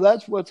 Well,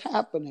 that's what's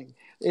happening.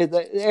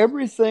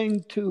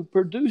 Everything to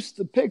produce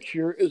the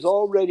picture is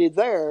already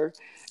there,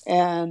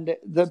 and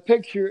the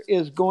picture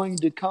is going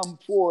to come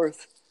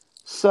forth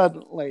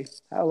suddenly.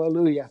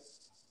 Hallelujah.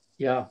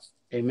 Yeah.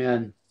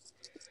 Amen.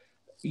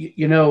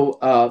 You know,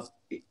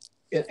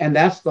 and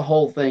that's the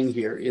whole thing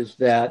here, is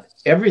that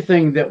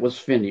everything that was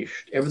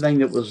finished, everything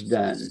that was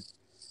done,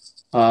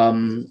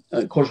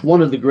 of course,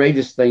 one of the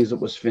greatest things that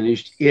was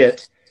finished,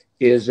 it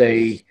is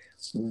a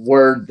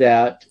word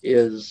that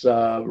is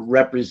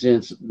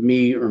represents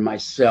me or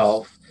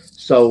myself.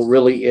 So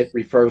really it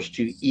refers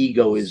to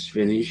ego is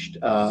finished.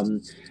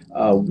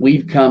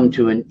 We've come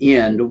to an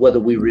end, whether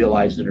we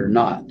realize it or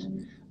not.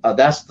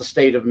 That's the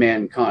state of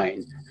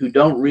mankind, who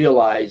don't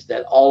realize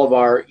that all of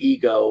our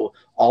ego,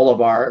 all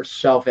of our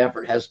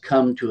self-effort has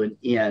come to an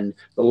end.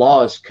 The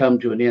law has come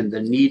to an end.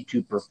 The need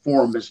to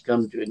perform has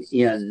come to an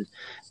end.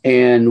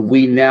 And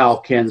we now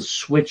can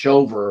switch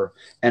over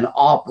and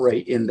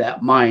operate in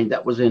that mind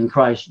that was in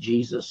Christ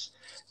Jesus.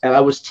 And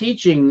I was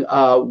teaching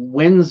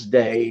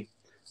Wednesday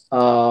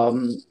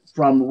from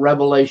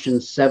Revelation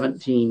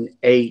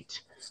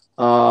 17:8.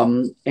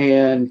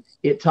 And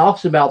it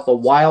talks about the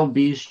wild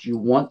beast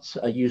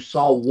you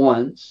saw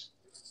once.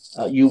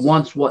 You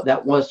once what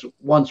that was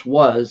once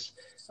was,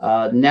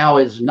 now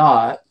is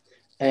not,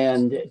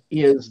 and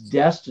is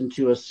destined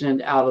to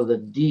ascend out of the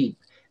deep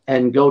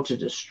and go to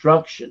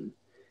destruction.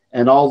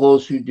 And all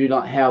those who do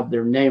not have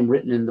their name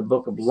written in the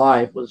book of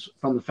life was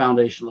from the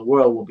foundation of the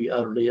world will be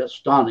utterly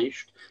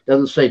astonished.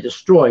 Doesn't say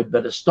destroyed,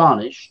 but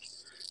astonished.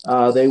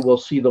 They will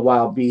see the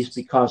wild beast,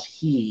 because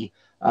he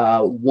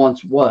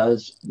once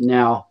was,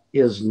 now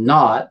is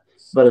not,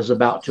 but is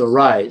about to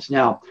arise.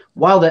 Now,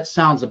 while that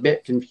sounds a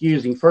bit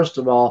confusing, first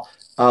of all,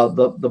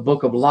 the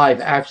book of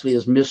life actually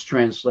is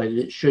mistranslated.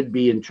 It should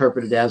be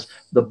interpreted as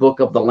the book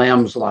of the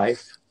Lamb's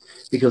life,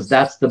 because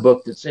that's the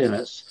book that's in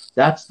us.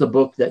 That's the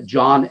book that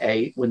John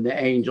ate when the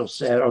angel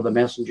said, or the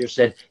messenger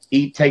said,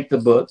 take the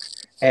book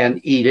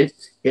and eat it.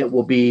 It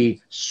will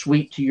be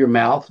sweet to your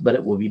mouth, but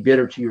it will be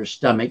bitter to your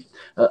stomach.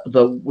 And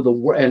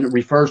it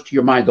refers to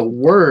your mind. The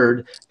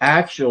word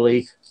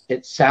actually,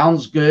 it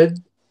sounds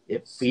good.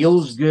 It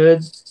feels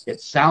good.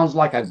 It sounds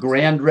like a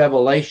grand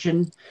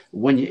revelation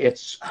when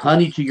it's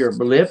honey to your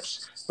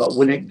lips. But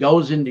when it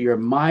goes into your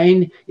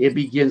mind, it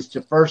begins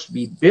to first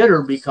be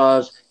bitter,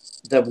 because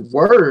the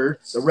word,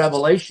 the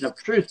revelation of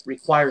truth,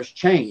 requires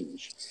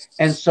change.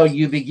 And so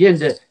you begin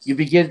to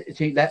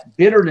that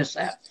bitterness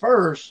at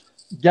first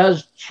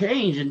does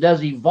change and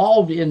does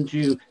evolve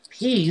into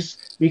peace,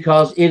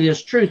 because it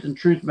is truth, and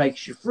truth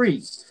makes you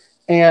free.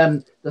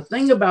 And the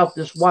thing about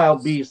this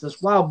wild beast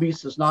is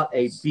not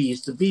a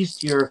beast. The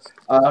beast here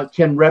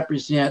can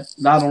represent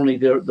not only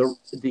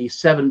the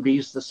seven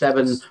beasts, the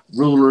seven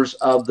rulers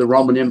of the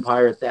Roman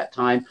Empire at that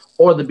time,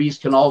 or the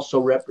beast can also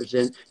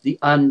represent the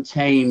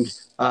untamed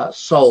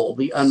soul,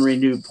 the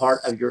unrenewed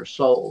part of your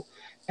soul.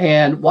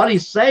 And what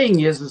he's saying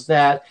is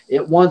that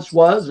it once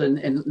was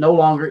and no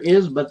longer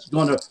is, but it's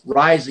going to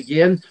rise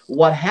again.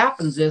 What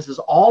happens is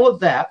all of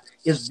that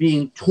is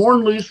being torn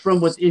loose from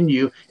within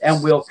you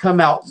and will come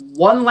out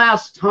one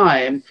last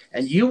time,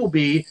 and you will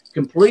be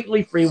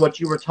completely free, what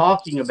you were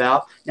talking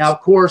about. Now,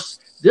 of course,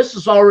 this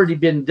has already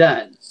been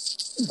done.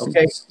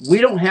 Okay, we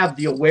don't have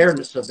the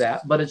awareness of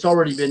that, but it's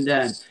already been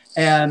done.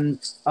 And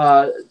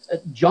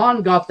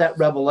John got that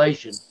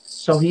revelation.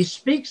 So he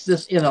speaks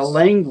this in a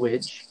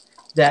language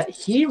that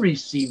he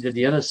received it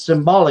in, a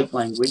symbolic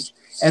language,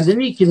 and then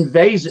he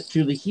conveys it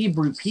to the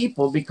Hebrew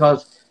people,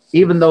 because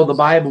even though the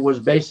Bible was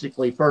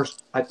basically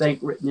first, I think,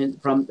 written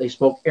they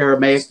spoke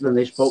Aramaic, then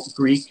they spoke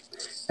Greek,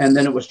 and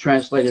then it was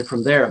translated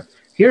from there.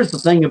 Here's the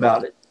thing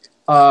about it.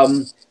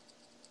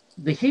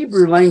 The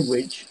Hebrew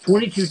language,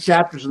 22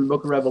 chapters in the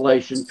book of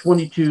Revelation,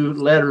 22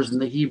 letters in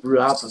the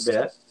Hebrew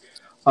alphabet.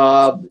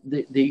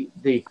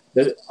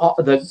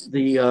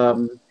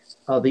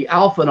 The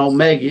Alpha and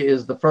Omega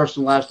is the first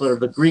and last letter of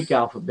the Greek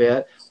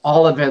alphabet.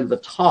 Aleph and the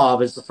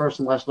Tav is the first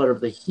and last letter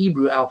of the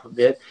Hebrew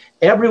alphabet.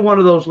 Every one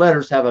of those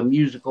letters have a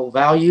musical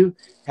value,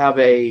 have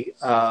a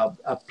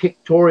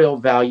pictorial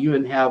value,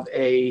 and have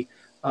a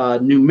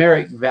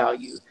numeric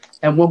value.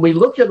 And when we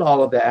look at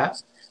all of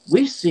that,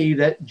 we see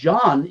that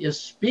John is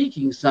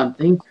speaking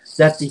something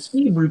that the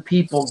Hebrew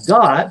people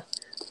got,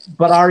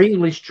 but our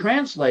English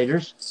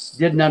translators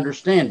didn't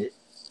understand it.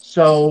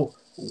 So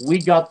we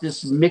got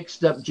this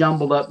mixed up,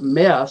 jumbled up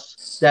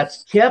mess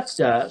that's kept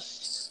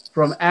us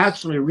from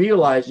actually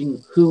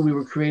realizing who we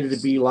were created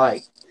to be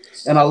like.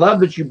 And I love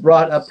that you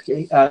brought up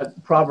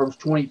Proverbs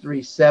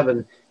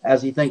 23:7.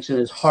 As he thinks in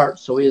his heart,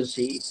 so is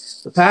he.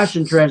 The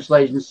Passion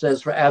Translation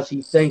says, for as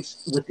he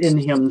thinks within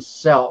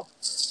himself,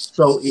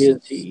 so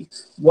is he.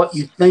 What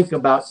you think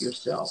about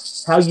yourself,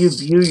 how you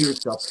view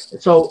yourself.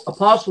 So,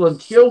 Apostle,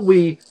 until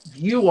we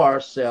view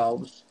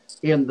ourselves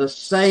in the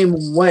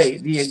same way,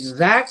 the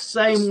exact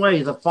same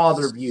way the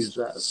Father views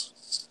us,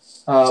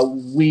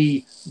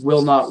 we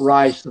will not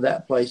rise to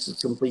that place of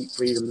complete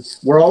freedom.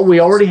 We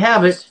already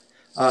have it.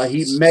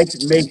 He made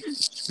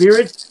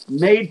spirit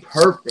made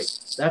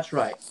perfect. That's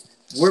right.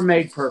 We're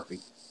made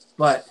perfect,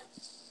 but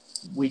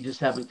we just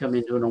haven't come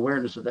into an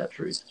awareness of that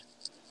truth.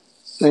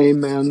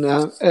 Amen.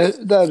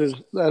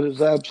 That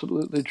is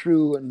absolutely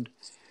true,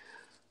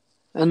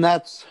 and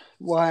that's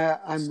why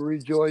I'm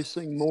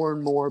rejoicing more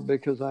and more,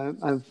 because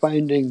I'm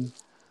finding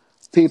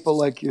people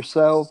like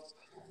yourself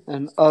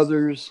and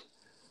others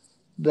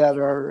that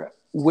are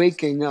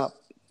waking up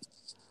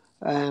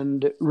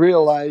and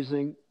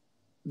realizing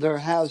there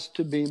has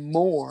to be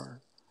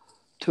more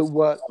to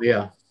what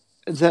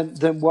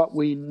than what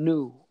we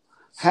knew.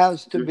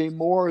 Has to be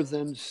more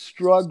than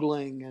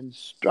struggling and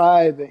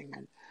striving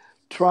and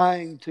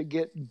trying to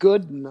get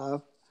good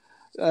enough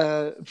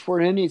for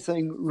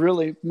anything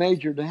really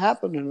major to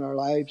happen in our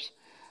lives.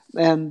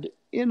 And,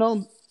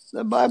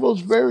 the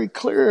Bible's very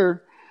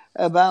clear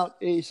about,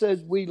 he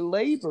says, we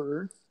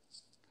labor.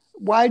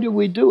 Why do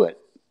we do it?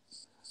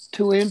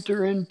 To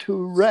enter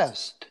into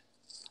rest.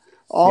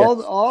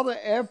 All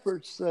the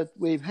efforts that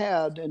we've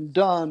had and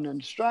done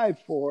and strived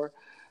for,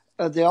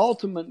 the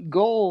ultimate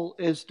goal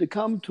is to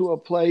come to a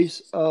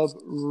place of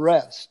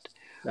rest.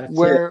 That's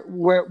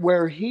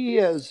where he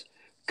has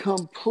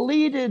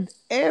completed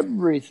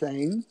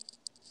everything,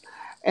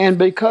 and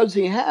because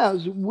he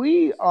has,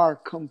 we are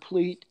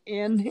complete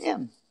in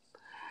him.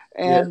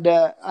 And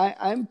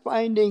I'm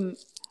finding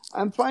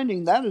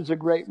that is a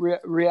great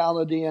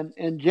reality.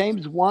 In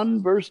James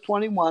 1 verse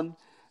 21,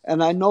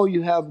 and I know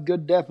you have a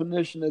good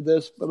definition of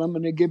this, but I'm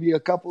going to give you a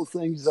couple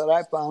things that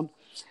I found.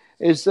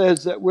 It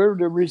says that we're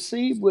to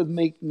receive with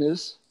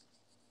meekness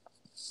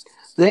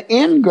the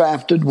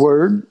engrafted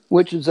word,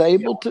 which is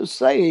able to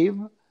save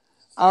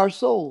our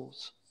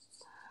souls.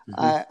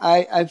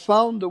 I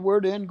found the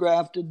word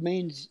engrafted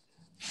means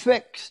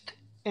fixed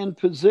in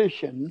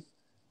position,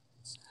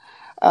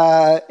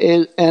 and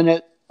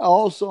it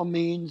also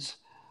means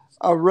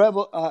a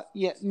revelation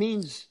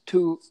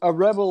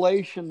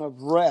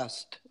of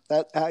rest.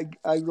 That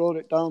I wrote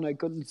it down. I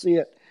couldn't see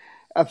it.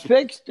 A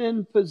fixed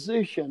in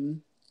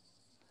position,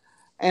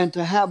 and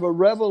to have a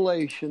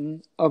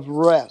revelation of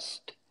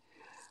rest.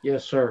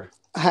 Yes, sir.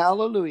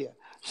 Hallelujah.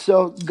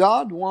 So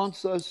God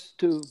wants us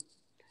to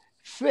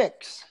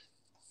fix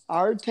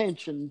our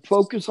attention,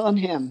 focus on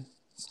him,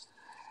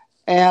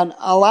 and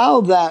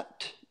allow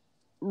that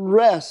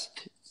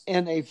rest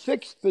in a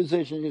fixed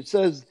position. It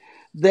says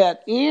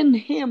that in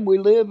him we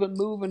live and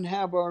move and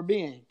have our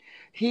being.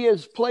 He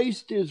has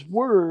placed his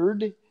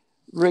word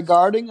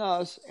regarding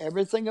us,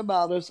 everything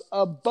about us,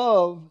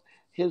 above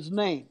his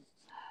name.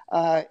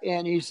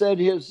 And he said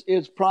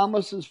his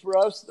promises for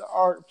us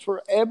are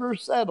forever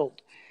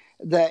settled.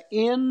 The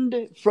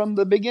end from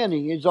the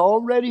beginning. He's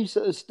already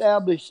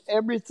established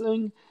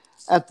everything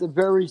at the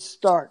very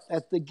start.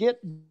 At the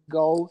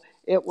get-go,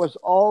 it was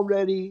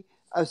already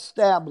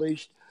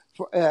established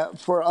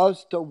for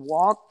us to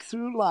walk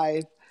through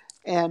life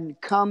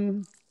and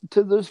come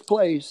to this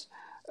place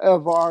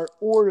of our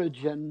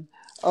origin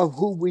of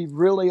who we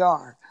really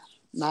are.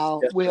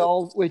 Now,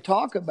 we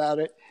talk about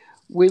it.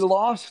 We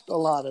lost a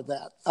lot of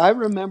that. I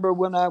remember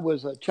when I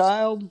was a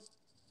child,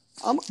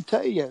 I'm going to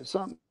tell you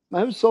something.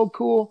 It was so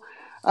cool.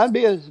 I'd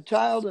be as a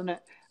child and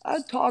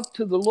I'd talk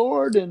to the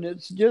Lord, and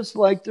it's just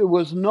like it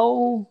wasn't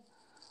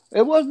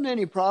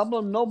any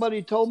problem.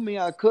 Nobody told me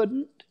I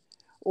couldn't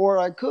or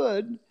I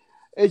could.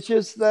 It's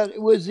just that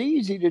it was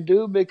easy to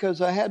do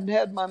because I hadn't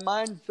had my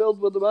mind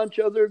filled with a bunch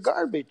of other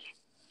garbage.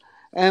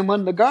 And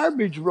when the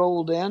garbage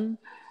rolled in,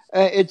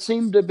 it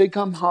seemed to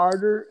become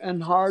harder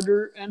and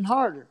harder and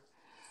harder.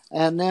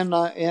 And then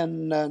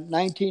in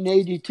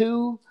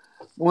 1982,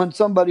 when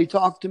somebody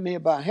talked to me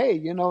about, hey,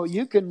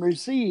 you can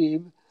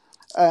receive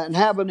and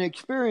have an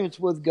experience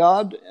with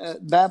God,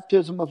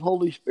 baptism of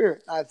Holy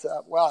Spirit. I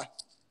thought, well,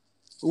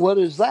 what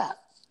is that?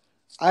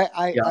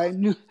 I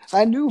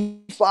knew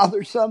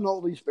Father, Son,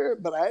 Holy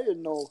Spirit, but I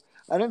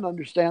didn't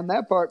understand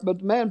that part. But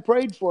the man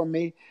prayed for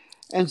me,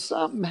 and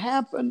something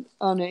happened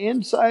on the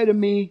inside of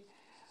me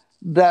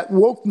that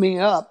woke me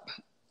up,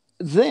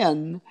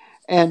 then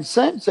and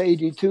since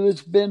 82,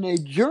 it's been a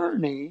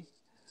journey,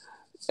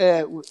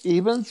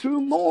 even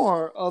through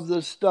more of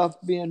the stuff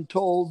being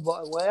told,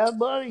 well,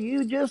 buddy,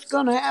 you just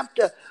going to have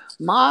to,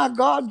 my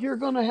God, you're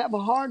going to have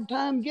a hard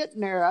time getting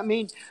there. I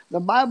mean, the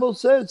Bible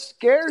says,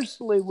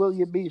 scarcely will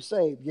you be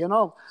saved. You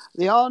know,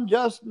 the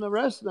unjust and the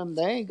rest of them,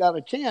 they ain't got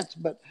a chance,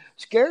 but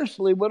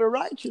scarcely would a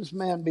righteous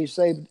man be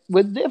saved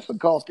with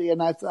difficulty.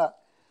 And I thought,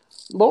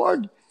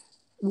 Lord,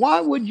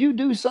 why would you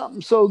do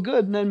something so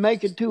good and then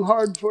make it too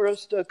hard for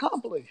us to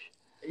accomplish?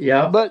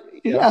 Yeah. But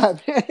yeah,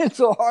 it's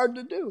so hard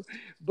to do.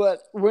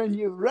 But when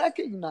you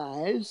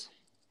recognize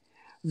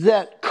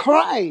that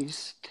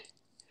Christ,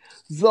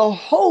 the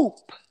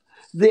hope,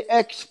 the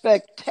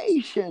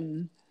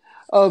expectation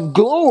of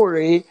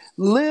glory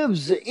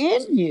lives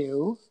in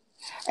you,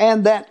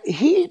 and that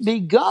he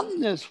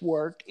begun this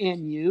work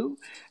in you,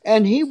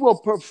 and he will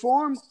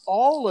perform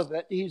all of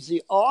it. He's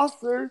the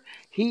author,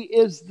 he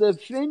is the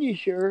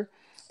finisher,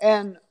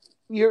 and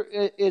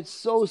it's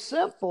so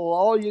simple.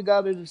 All you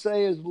got to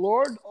say is,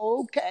 Lord,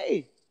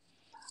 okay,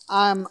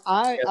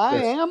 I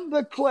am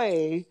the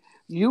clay,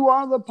 you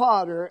are the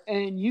potter,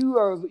 and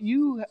you're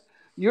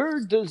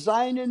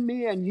designing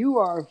me, and you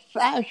are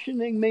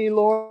fashioning me,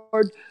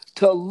 Lord,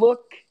 to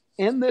look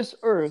in this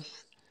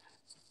earth,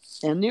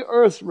 in the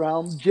earth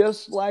realm,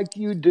 just like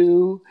you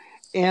do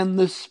in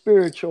the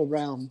spiritual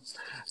realm.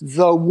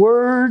 The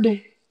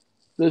word,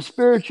 the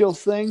spiritual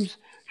things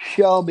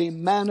shall be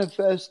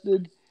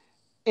manifested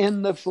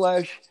in the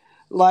flesh,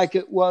 like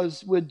it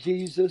was with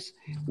Jesus.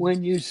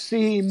 When you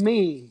see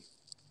me,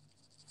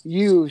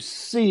 you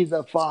see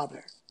the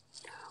Father.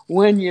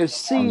 When you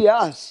see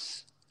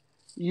us,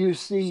 you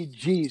see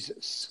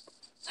Jesus.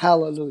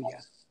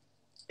 Hallelujah.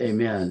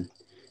 Amen.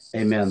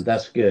 Amen.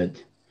 That's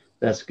good.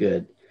 That's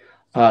good.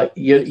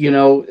 You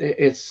know,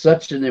 it's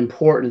such an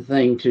important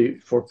thing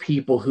for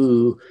people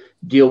who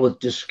deal with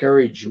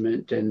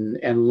discouragement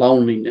and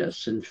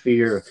loneliness and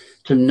fear,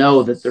 to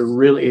know that there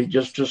really,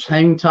 just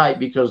hang tight,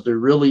 because there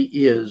really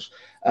is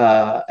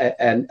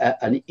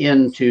an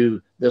end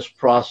to this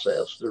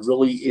process. There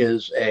really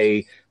is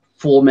a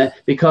full man.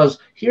 Because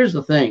here's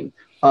the thing: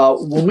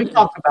 when we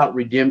talk about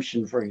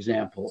redemption, for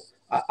example,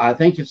 I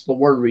think it's the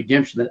word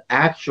redemption that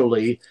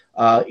actually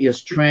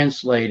is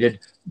translated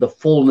the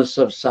fullness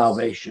of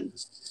salvation.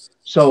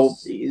 So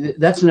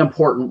that's an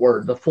important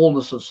word, the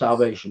fullness of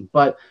salvation.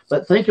 But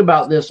think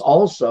about this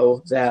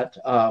also, that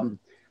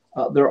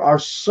there are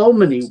so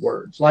many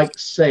words, like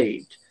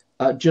saved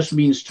just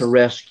means to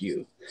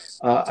rescue.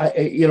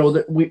 You know,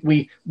 that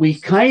we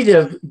kind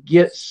of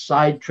get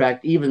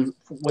sidetracked, even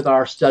with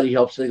our study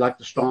helps, like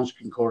the Strong's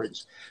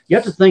Concordance. You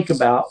have to think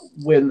about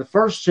when the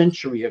first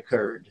century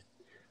occurred.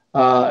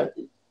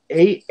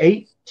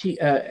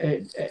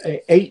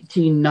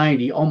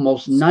 1890,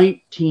 almost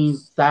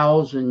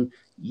 19,000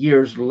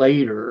 years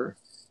later,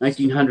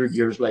 1900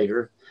 years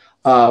later,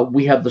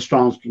 we have the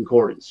Strong's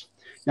Concordance.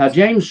 Now,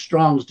 James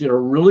Strong's did a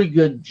really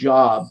good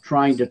job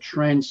trying to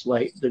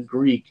translate the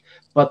Greek,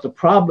 but the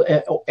problem,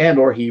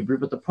 or Hebrew,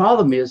 but the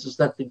problem is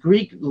that the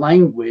Greek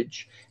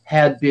language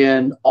had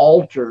been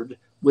altered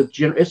with,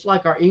 it's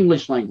like our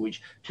English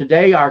language.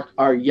 Today,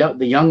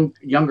 the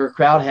younger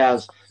crowd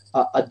has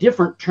a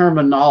different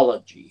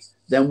terminology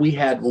than we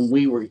had when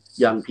we were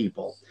young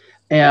people.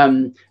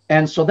 And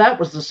so that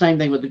was the same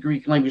thing with the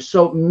Greek language.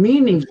 So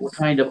meanings were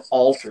kind of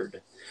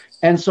altered.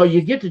 And so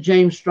you get to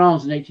James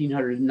Strong's in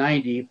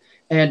 1890,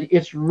 and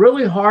it's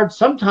really hard.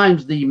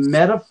 Sometimes the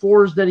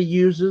metaphors that he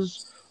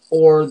uses,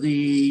 or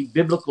the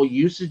biblical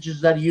usages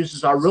that he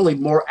uses, are really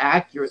more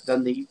accurate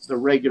than the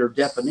regular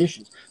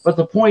definitions. But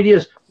the point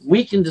is,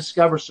 we can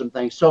discover some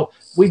things. So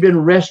we've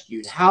been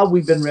rescued. How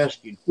we've been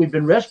rescued? We've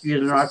been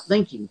rescued in our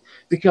thinking,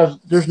 because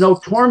there's no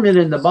torment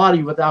in the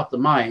body without the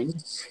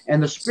mind,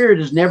 and the spirit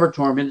is never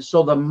tormented.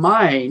 So the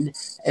mind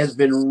has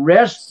been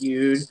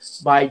rescued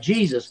by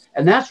Jesus.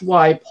 And that's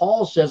why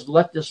Paul says,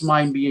 let this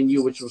mind be in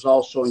you, which was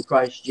also in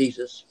Christ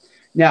Jesus.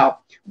 Now,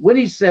 when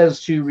he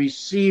says to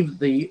receive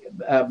the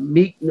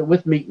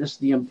with meekness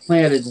the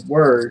implanted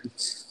word,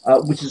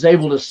 which is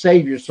able to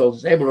save your souls,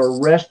 is able to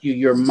rescue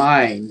your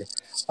mind,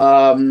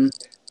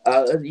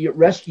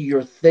 rescue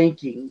your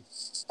thinking.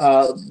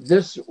 I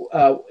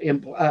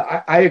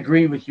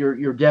agree with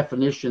your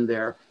definition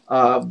there.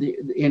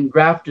 The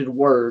engrafted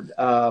word,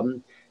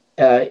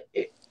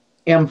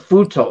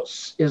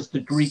 emphutos, is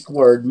the Greek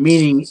word,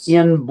 meaning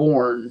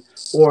inborn,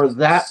 or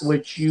that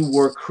which you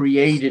were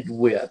created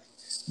with,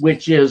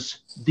 which is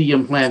the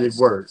implanted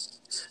word.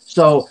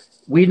 So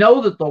we know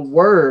that the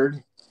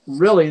word,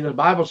 really, the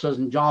Bible says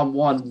in John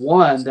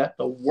 1:1 that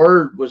the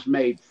word was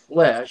made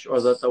flesh, or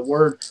that the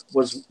word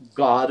was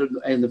God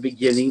in the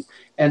beginning.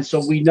 And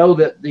so we know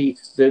that the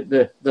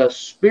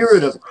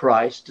Spirit of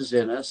Christ is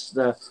in us,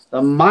 the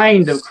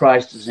mind of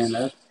Christ is in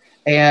us,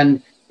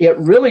 and it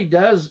really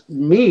does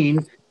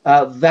mean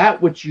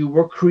that which you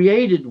were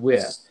created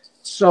with.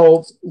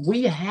 So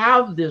we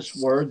have this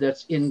word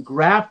that's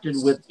engrafted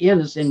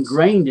within us,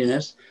 ingrained in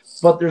us,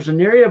 but there's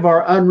an area of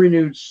our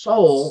unrenewed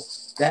soul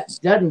that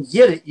doesn't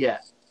get it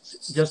yet,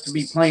 just to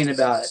be plain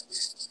about it.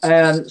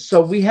 And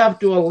so we have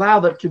to allow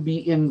that to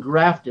be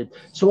engrafted.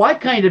 So I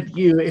kind of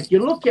view, if you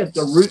look at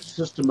the root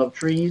system of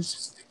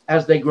trees,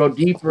 as they grow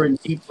deeper and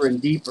deeper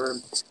and deeper,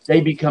 they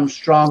become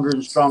stronger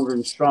and stronger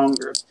and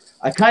stronger.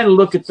 I kind of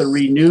look at the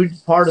renewed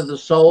part of the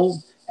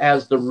soul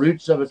as the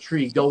roots of a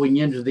tree going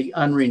into the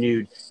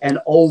unrenewed and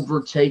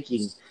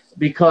overtaking.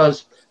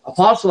 Because,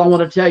 Apostle, I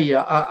want to tell you,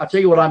 I'll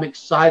tell you what I'm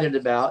excited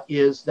about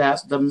is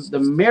that the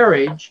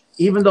marriage,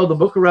 even though the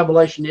book of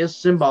Revelation is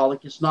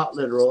symbolic, it's not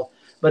literal,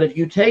 but if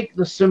you take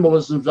the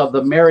symbolisms of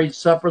the marriage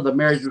supper, the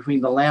marriage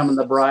between the lamb and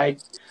the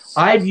bride,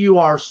 I view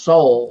our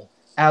soul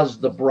as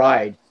the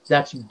bride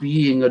that's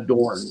being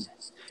adorned.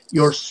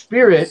 Your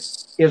spirit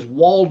is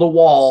wall to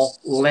wall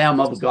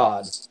Lamb of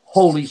God,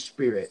 Holy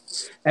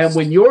Spirit. And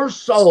when your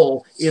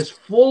soul is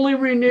fully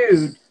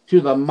renewed to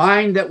the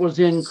mind that was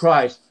in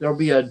Christ, there'll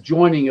be a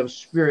joining of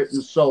spirit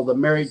and soul, the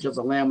marriage of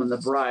the Lamb and the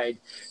bride,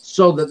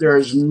 so that there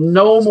is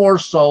no more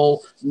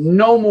soul,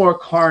 no more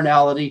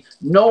carnality,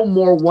 no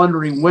more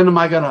wondering, when am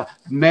I going to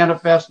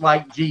manifest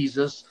like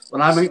Jesus?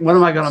 When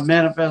am I going to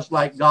manifest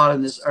like God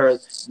in this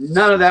earth?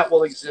 None of that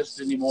will exist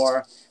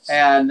anymore.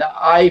 And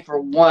I, for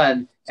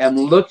one, am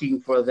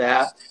looking for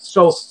that.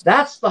 So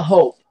that's the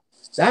hope.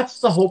 That's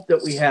the hope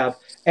that we have.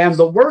 And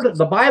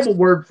the Bible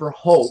word for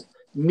hope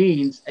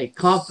means a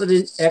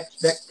confident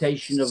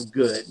expectation of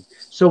good.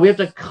 So we have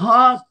to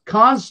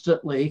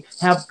constantly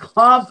have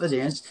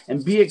confidence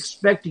and be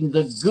expecting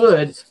the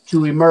good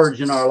to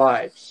emerge in our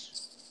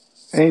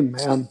lives.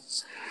 Amen.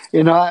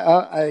 You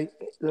know,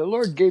 the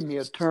Lord gave me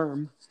a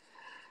term,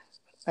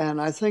 and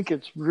I think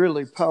it's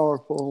really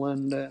powerful.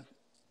 And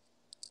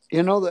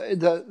you know,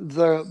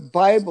 the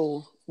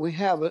Bible, we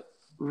have it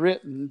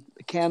written,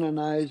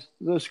 canonized,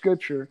 the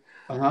Scripture,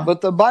 but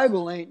the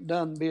Bible ain't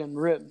done being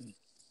written.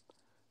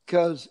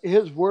 Because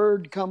His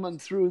Word coming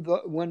through,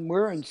 when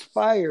we're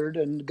inspired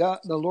and God,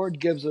 the Lord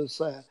gives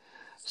us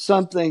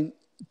something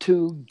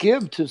to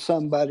give to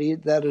somebody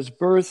that is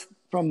birthed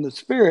from the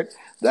Spirit,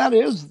 that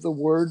is the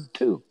Word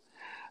too.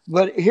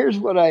 But here's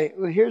what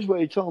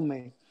He told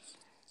me: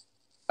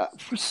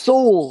 for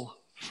soul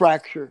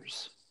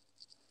fractures.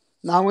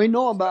 Now we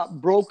know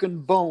about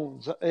broken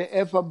bones.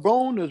 If a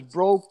bone is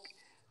broke,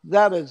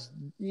 that is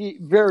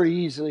very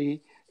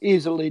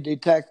easily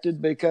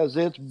detected because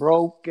it's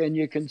broke and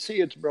you can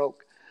see it's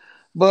broke.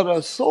 But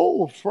a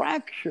soul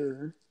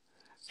fractures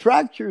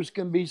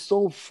can be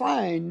so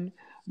fine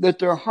that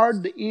they're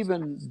hard to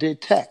even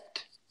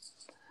detect.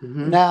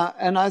 Now,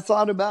 and I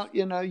thought about,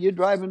 you're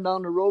driving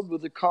down the road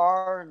with a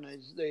car and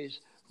there's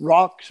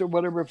rocks or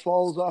whatever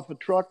falls off a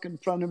truck in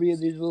front of you,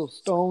 these little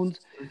stones,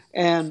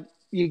 and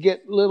you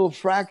get little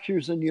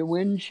fractures in your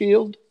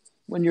windshield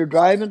when you're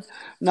driving.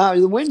 Now,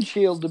 the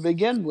windshield to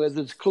begin with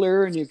is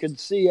clear and you can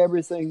see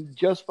everything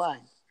just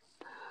fine.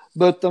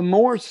 But the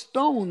more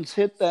stones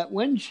hit that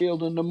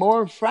windshield and the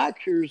more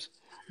fractures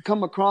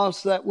come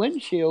across that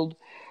windshield,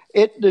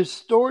 it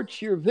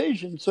distorts your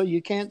vision so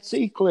you can't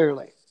see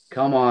clearly.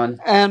 Come on.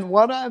 And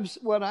what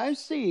I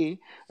see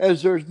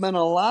is there's been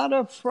a lot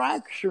of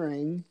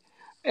fracturing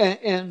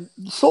and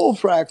soul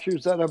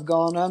fractures that have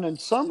gone on, and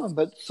some of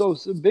it so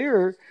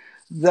severe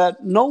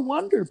that no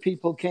wonder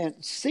people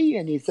can't see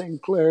anything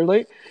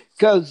clearly,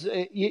 because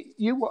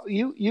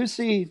you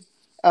see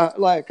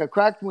like a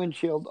cracked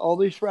windshield, all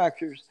these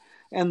fractures,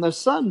 and the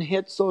sun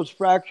hits those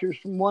fractures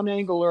from one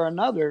angle or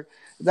another.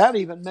 That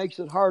even makes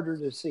it harder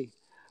to see,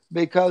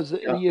 because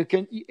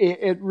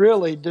it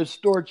really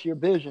distorts your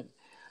vision.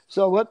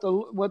 So what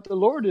the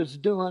Lord is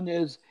doing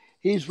is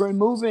He's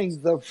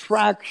removing the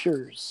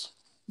fractures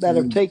that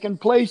have taken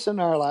place in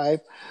our life,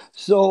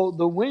 so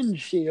the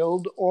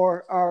windshield,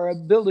 or our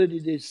ability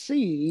to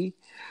see,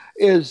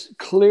 is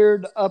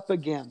cleared up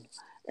again.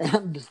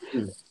 And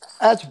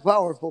that's a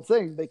powerful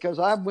thing, because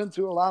I've went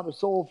through a lot of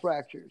soul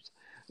fractures.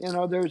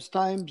 There's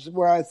times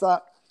where I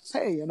thought,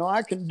 hey,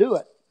 I can do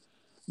it.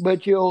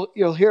 But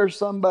you'll hear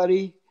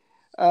somebody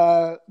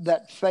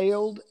that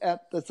failed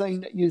at the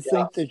thing that you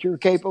think that you're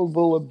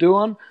capable of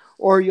doing,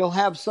 or you'll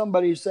have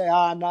somebody say,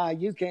 nah,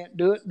 you can't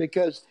do it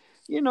because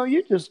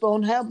you just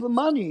don't have the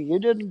money. You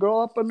didn't grow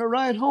up in the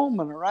right home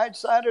on the right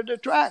side of the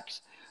tracks.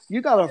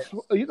 You got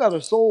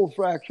a soul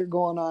fracture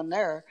going on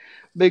there,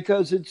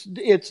 because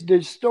it's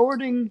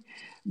distorting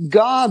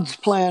God's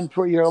plan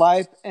for your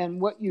life, and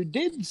what you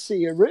did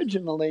see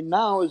originally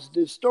now is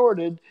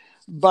distorted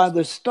by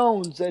the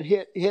stones that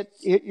hit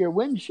your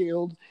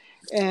windshield,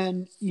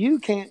 and you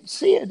can't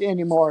see it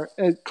anymore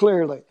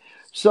clearly.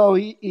 So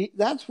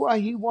that's why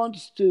he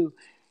wants to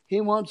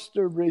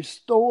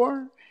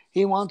restore.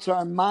 He wants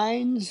our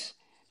minds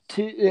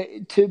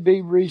to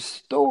be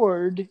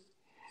restored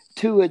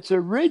to its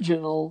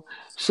original,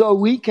 so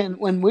we can,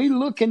 when we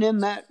looking in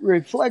that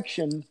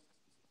reflection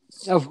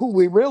of who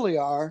we really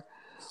are,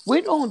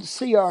 we don't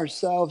see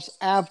ourselves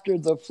after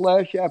the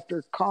flesh,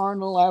 after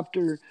carnal,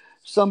 after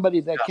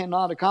somebody that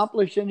cannot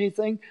accomplish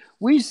anything.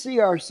 We see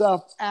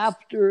ourselves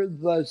after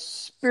the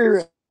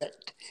Spirit,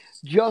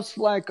 just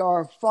like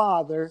our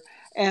Father.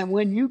 And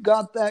when you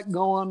got that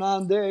going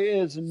on, there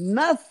is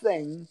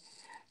nothing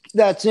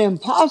that's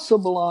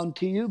impossible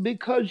unto you,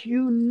 because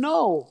you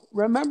know.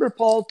 Remember,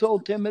 Paul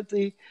told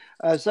Timothy,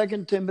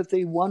 2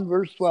 Timothy 1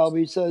 verse 12,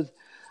 he says,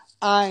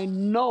 I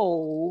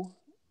know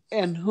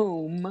in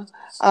whom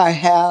I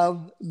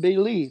have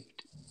believed.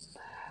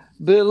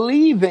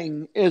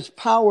 Believing is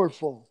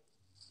powerful,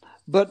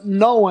 but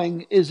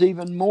knowing is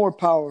even more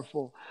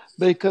powerful,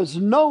 because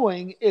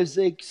knowing is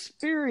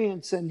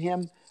experiencing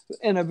him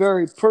in a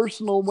very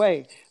personal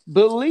way.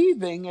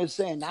 Believing is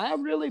saying, I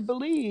really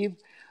believe,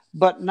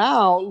 but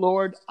now,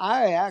 Lord,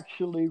 I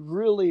actually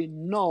really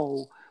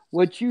know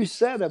what you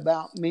said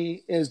about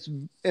me is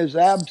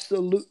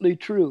absolutely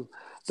true.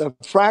 The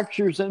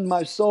fractures in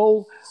my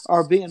soul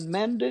are being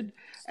mended,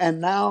 and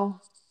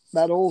now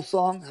that old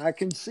song, I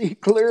can see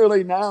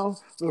clearly now,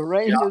 the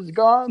rain is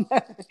gone.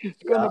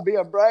 It's going Yeah. to be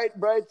a bright,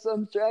 bright,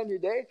 sunshiny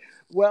day.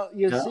 Well,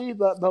 you Yeah. see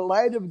the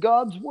light of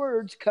God's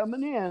words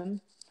coming in,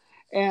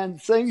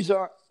 and things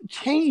are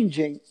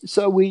changing.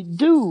 So we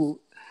do,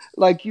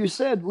 like you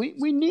said, we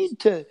really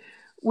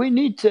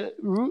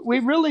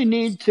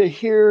need to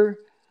hear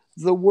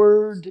the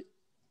word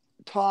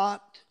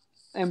taught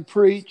and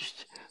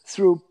preached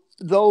through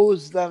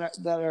those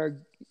that are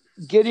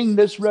getting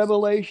this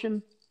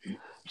revelation,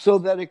 so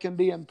that it can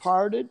be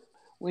imparted.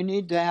 We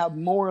need to have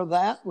more of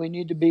that. We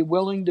need to be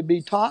willing to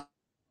be taught.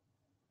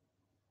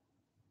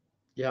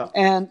 Yeah.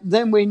 And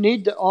then we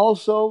need to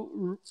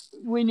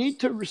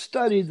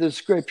study the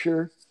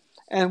scripture,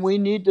 and we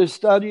need to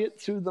study it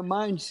through the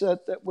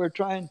mindset that we're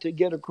trying to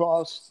get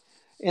across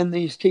in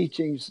these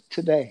teachings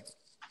today.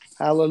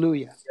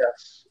 Hallelujah.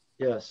 Yes.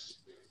 Yes.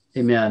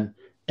 Amen.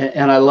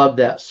 And I love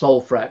that, soul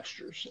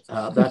fractures.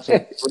 That's a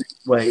great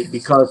way,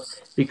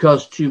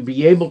 because to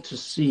be able to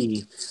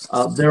see,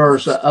 there are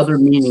other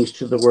meanings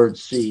to the word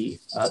see,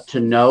 to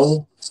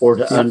know or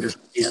to Yep.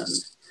 understand.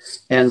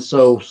 And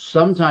so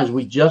sometimes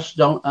we just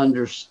don't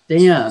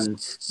understand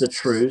the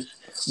truth,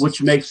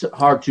 which makes it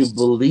hard to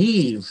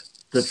believe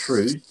the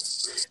truth.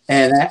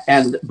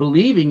 And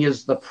believing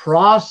is the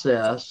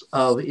process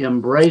of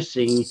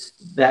embracing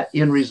that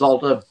end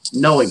result of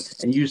knowing.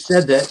 And you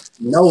said that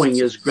knowing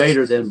is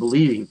greater than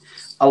believing.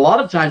 A lot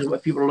of times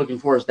what people are looking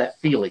for is that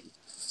feeling.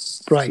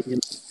 Right. You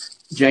know,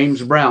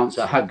 James Brown,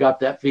 so I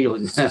got that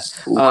feeling.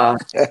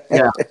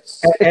 Yeah.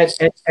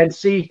 And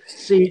see,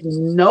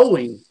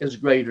 knowing is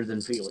greater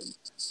than feeling.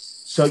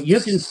 So you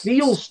can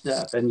feel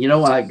stuff, and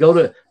when I go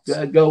to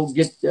go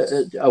get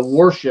a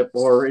worship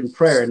or in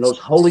prayer, and those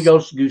Holy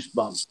Ghost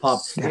goosebumps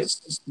pop,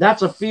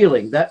 that's a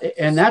feeling,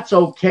 and that's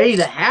okay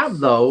to have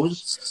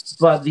those.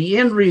 But the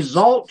end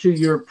result to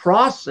your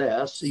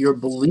process, your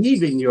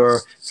believing,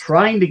 your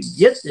trying to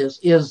get this,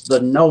 is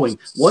the knowing.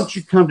 Once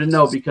you come to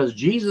know, because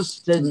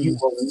Jesus said you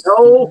will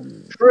know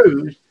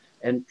truth,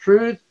 and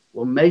truth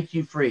will make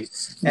you free.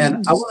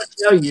 And I want to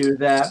tell you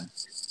that.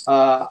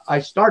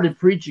 I started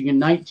preaching in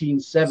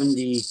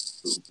 1970.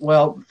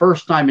 Well,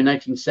 first time in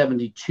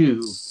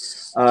 1972.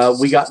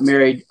 We got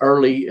married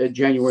early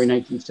January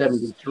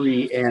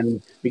 1973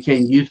 and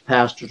became youth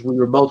pastors. We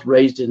were both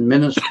raised in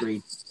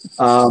ministry.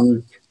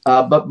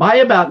 But by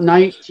about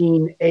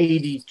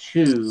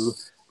 1982,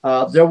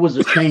 there was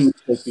a change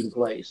taking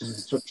place.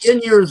 So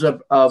 10 years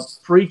of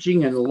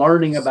preaching and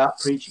learning about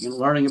preaching and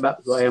learning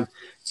about who I am,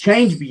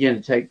 change began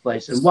to take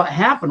place. And what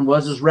happened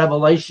was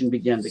revelation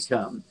began to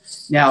come.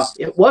 Now,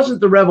 it wasn't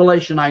the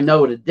revelation I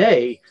know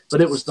today, but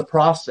it was the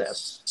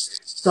process.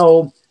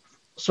 So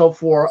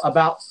for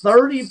about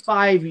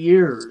 35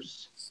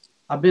 years,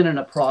 I've been in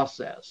a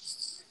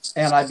process.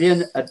 And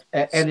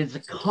and it's a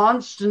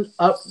constant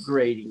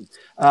upgrading.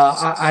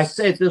 I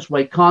say it this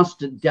way: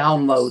 constant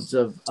downloads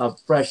of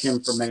fresh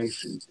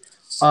information.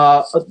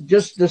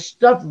 Just the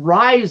stuff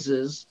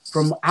rises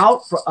from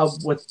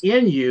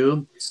within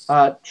you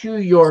to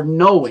your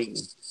knowing,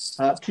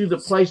 to the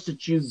place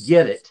that you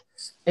get it.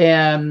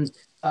 And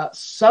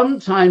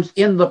sometimes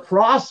in the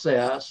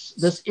process,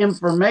 this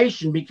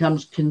information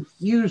becomes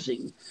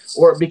confusing,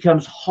 or it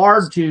becomes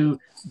hard to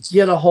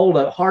get a hold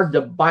of, hard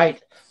to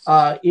bite.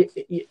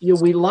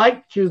 We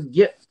like to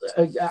get.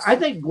 I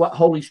think what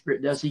Holy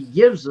Spirit does, He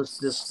gives us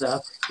this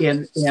stuff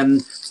in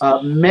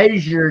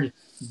measured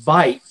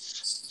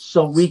bites,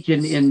 so we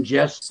can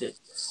ingest it.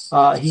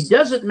 He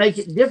doesn't make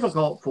it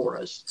difficult for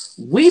us.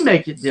 We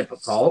make it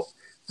difficult,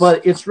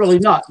 but it's really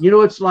not.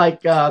 It's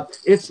like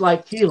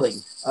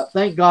healing.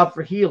 Thank God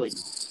for healing.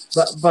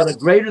 But a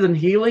greater than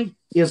healing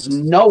is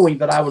knowing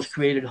that I was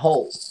created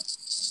whole.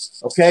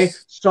 Okay,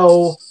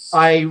 so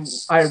I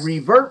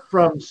revert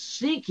from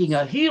seeking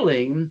a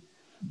healing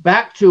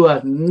back to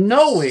a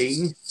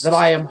knowing that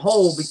I am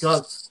whole,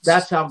 because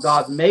that's how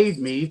God made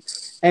me.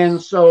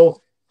 And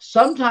so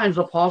sometimes,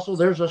 Apostle,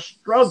 there's a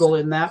struggle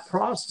in that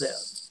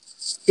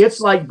process. It's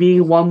like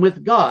being one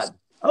with God.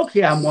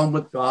 Okay, I'm one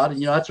with God,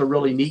 and that's a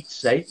really neat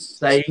saying,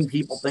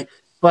 people think.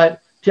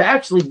 But to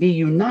actually be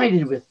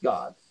united with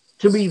God,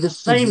 to be the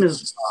same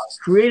as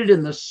God, created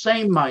in the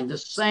same mind, the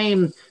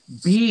same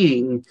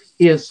being,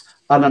 is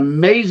an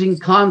amazing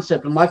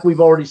concept. And like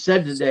we've already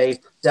said today,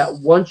 that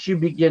once you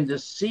begin to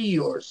see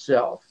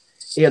yourself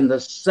in the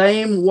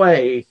same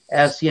way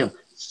as Him,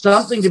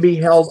 something to be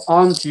held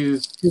onto,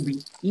 to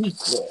be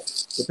equal.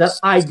 But that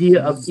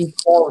idea of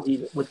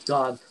equality with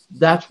God,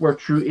 that's where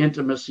true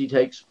intimacy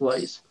takes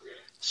place.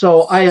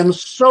 So I am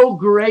so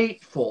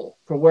grateful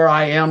for where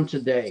I am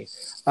today.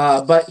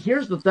 But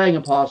here's the thing,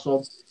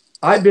 Apostle.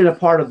 I've been a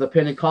part of the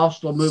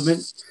Pentecostal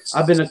movement.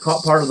 I've been a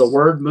part of the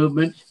Word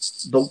movement,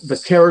 the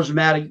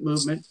charismatic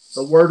movement,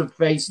 the Word of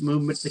Faith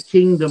movement, the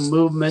Kingdom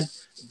movement,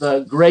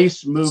 the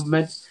Grace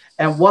movement.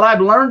 And what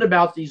I've learned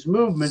about these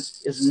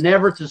movements is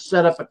never to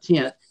set up a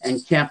tent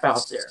and camp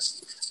out there.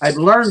 I've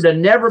learned to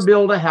never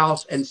build a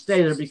house and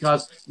stay there,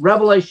 because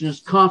revelation is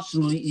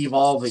constantly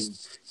evolving.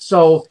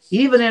 So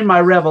even in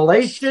my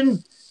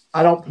revelation,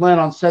 I don't plan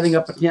on setting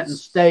up a tent and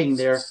staying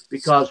there,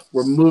 because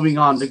we're moving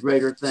on to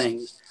greater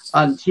things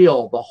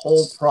until the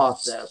whole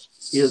process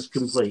is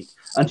complete,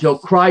 until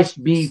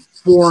Christ be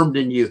formed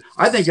in you.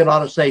 I think it ought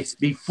to say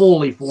be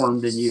fully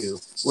formed in you.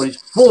 When he's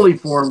fully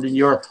formed in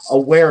your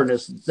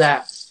awareness,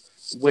 that's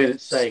when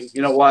it's saying,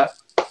 you know what,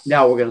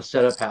 now we're going to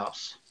set up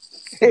house.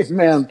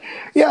 Amen.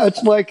 Yeah,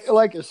 it's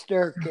like a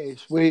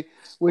staircase. We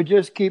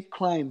just keep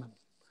climbing,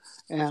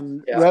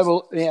 and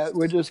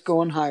we're just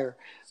going higher.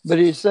 But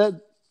he said,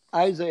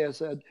 Isaiah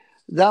said,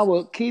 "Thou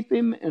wilt keep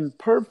him in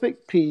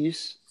perfect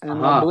peace,"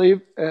 and I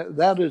believe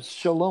that is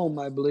shalom.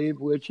 I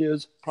believe, which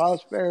is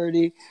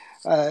prosperity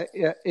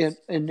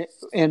in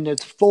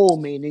its full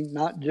meaning,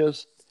 not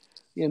just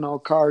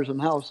cars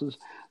and houses,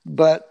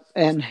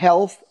 and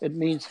health. It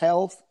means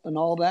health and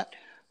all that.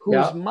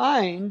 Whose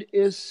mind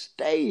is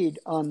stayed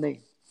on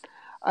thee.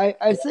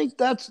 I think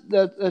that's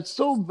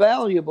so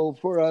valuable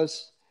for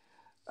us.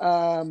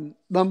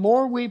 The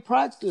more we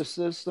practice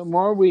this, the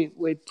more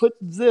we put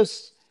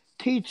this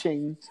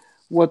teaching,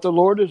 what the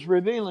Lord is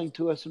revealing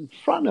to us, in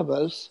front of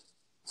us,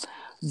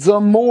 the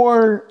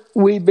more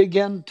we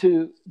begin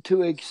to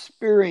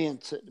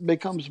experience it. It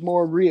becomes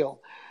more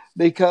real,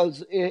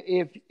 because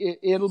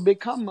it'll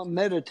become a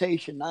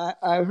meditation.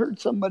 I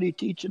heard somebody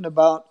teaching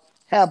about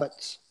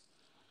habits.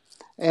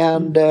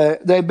 And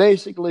they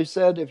basically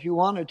said, if you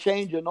want to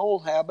change an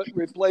old habit,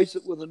 replace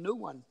it with a new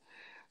one.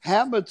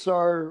 Habits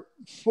are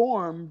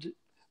formed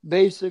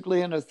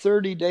basically in a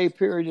 30-day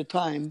period of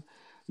time.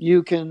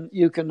 You can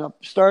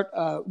start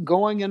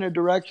going in a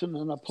direction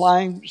and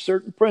applying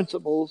certain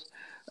principles,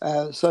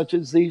 such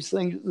as these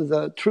things,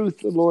 the truth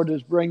the Lord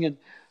is bringing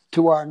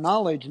to our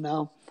knowledge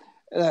now.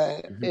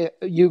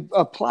 You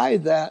apply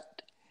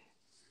that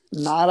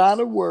not out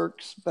of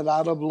works, but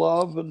out of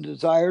love and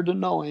desire to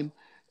know him.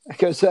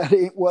 Because that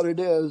ain't what it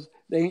is.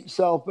 They ain't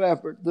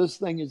self-effort. This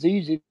thing is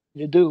easy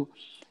to do.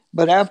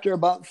 But after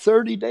about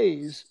 30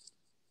 days,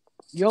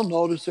 you'll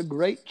notice a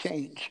great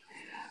change,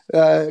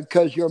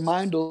 because your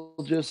mind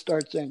will just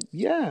start saying,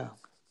 yeah,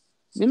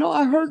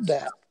 I heard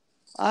that.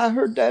 I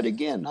heard that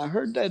again. I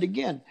heard that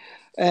again.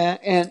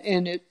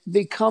 And it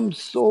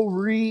becomes so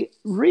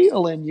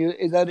real in you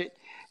that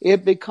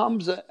it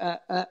becomes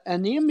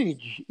an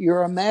image,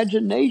 your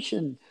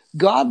imagination.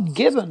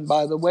 God-given,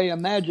 by the way,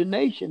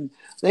 imagination.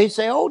 They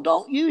say, oh,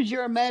 don't use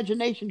your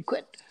imagination.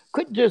 Quit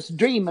just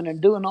dreaming and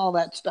doing all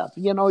that stuff.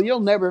 You'll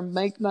never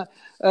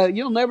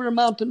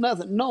amount to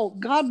nothing. No,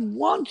 God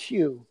wants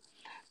you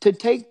to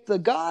take the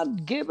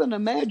God-given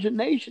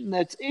imagination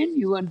that's in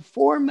you and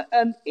form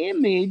an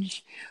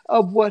image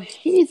of what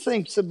he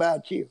thinks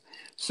about you.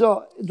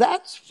 So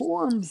that's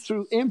formed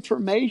through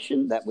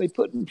information that we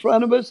put in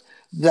front of us.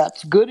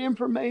 That's good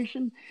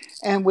information.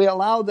 And we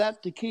allow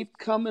that to keep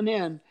coming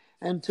in,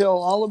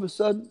 until all of a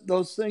sudden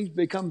those things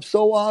become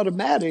so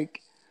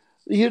automatic,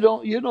 you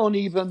don't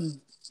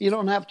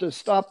have to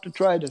stop to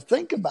try to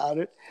think about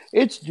it.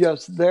 It's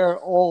just there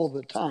all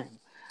the time.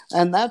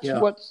 And that's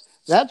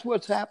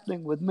what's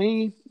happening with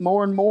me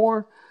more and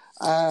more.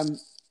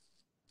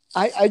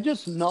 I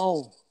just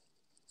know.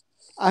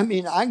 I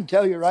mean, I can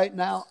tell you right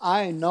now,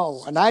 I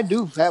know, and I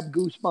do have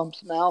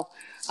goosebumps now.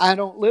 I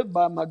don't live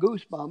by my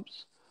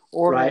goosebumps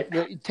or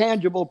the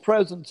tangible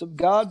presence of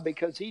God,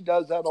 because he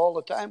does that all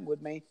the time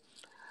with me.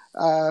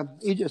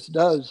 He just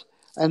does.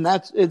 And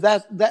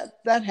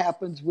that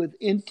happens with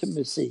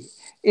intimacy.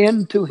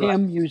 Into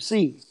him you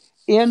see.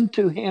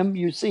 Into him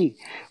you see.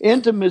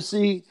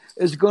 Intimacy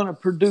is going to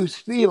produce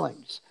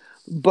feelings.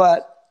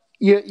 But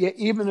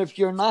even if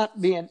you're not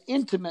being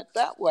intimate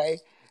that way,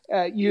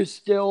 you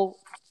still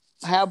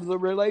have the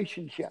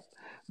relationship.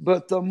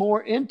 But the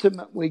more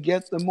intimate we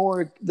get, the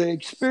more the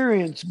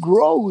experience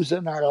grows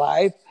in our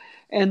life,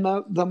 and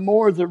the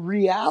more the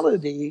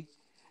reality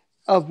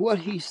of what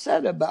he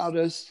said about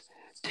us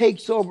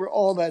takes over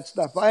all that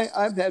stuff.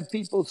 I've had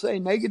people say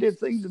negative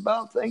things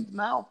about things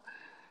now,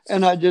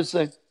 and I just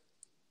say,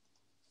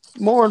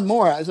 more and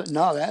more, I said,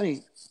 no, that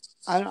ain't,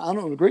 I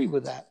don't agree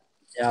with that.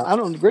 Yeah. I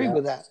don't agree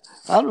with that.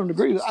 I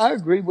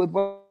agree with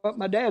what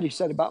my daddy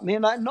said about me,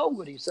 and I know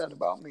what he said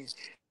about me.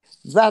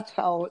 That's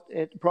how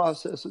it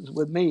processes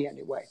with me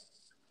anyway.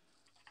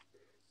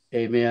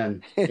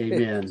 Amen.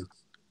 Amen.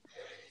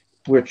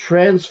 We're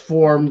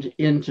transformed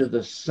into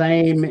the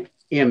same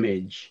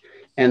image.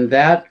 And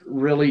that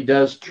really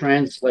does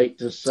translate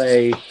to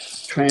say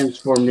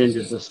transformed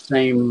into the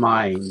same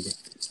mind,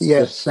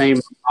 the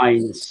same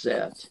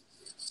mindset.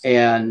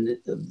 And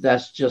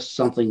that's just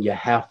something you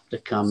have to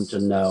come to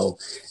know.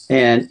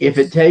 And if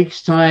it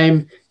takes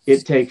time,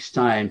 it takes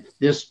time.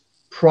 This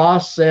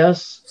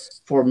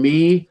process for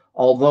me,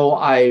 although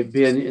I've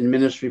been in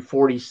ministry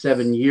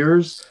 47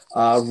 years,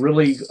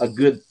 really a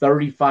good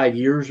 35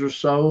 years or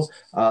so,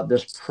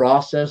 this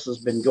process has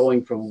been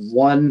going from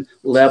one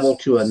level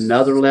to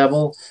another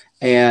level,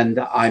 and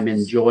I'm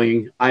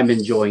enjoying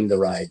the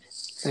ride.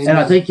 And I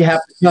Amen. think you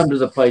have to come to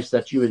the place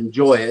that you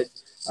enjoy it.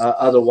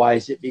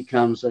 Otherwise, it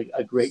becomes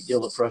a great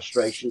deal of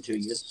frustration to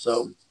you.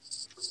 So,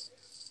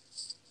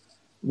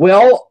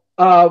 well,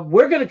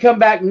 we're going to come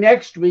back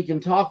next week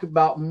and talk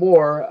about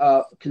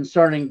more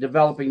concerning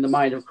developing the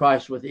mind of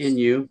Christ within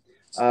you.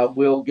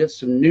 We'll get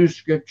some new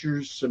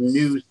scriptures, some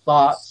new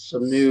thoughts,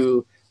 some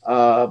new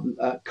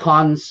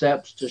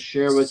concepts to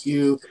share with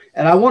you.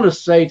 And I want to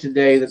say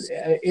today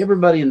that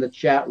everybody in the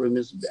chat room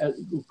is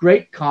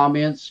great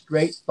comments,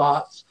 great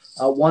thoughts,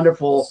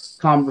 wonderful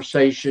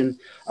conversation.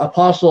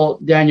 Apostle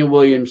Daniel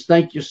Williams,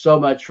 thank you so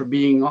much for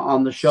being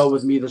on the show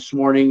with me this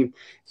morning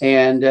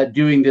and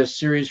doing this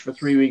series for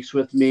 3 weeks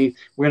with me.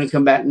 We're going to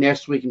come back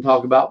next week and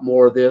talk about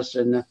more of this,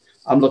 and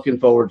I'm looking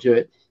forward to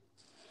it.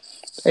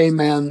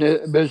 Amen,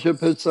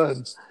 Bishop.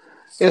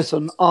 It's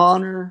an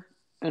honor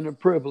and a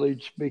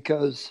privilege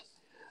because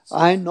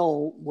I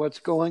know what's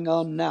going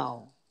on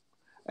now,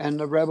 and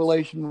the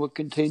revelation will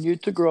continue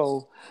to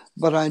grow.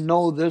 But I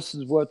know this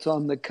is what's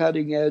on the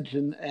cutting edge,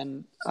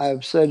 and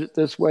I've said it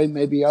this way.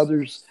 Maybe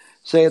others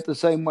say it the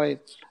same way.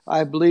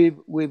 I believe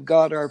we've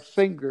got our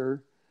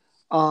finger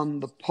on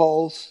the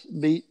pulse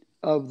beat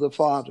of the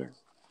Father.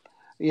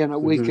 You know,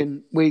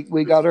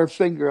 we got our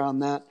finger on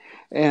that,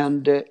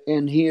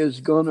 and He is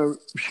going to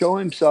show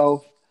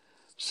Himself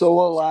so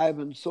alive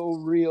and so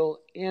real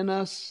in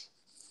us,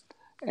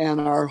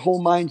 and our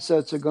whole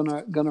mindsets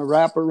are gonna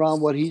wrap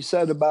around what He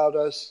said about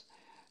us,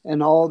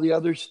 and all the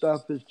other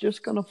stuff is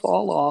just gonna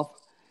fall off.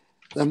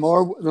 The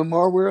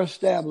more we're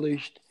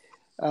established,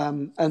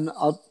 and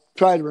I'll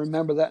try to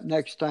remember that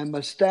next time.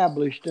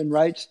 Established in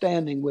right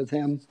standing with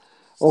Him,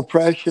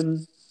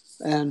 oppression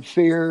and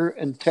fear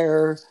and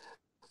terror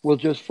will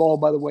just fall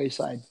by the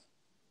wayside.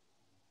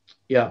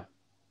 Yeah.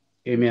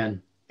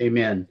 Amen.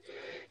 Amen.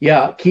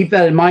 Yeah, keep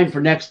that in mind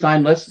for next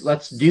time.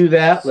 Let's do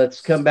that.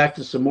 Let's come back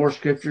to some more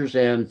scriptures.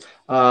 And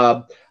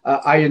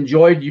I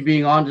enjoyed you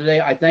being on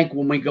today. I think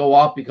when we go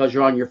off, because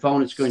you're on your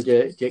phone, it's going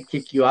to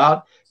kick you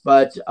out.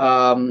 But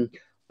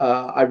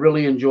I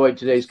really enjoyed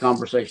today's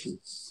conversation.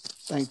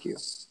 Thank you.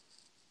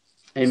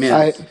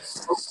 Amen.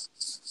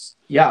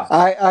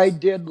 I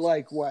did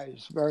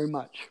likewise very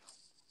much.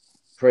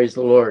 Praise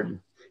the Lord.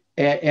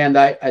 And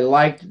I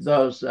liked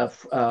those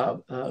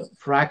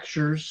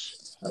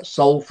fractures,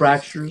 soul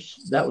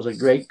fractures. That was a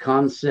great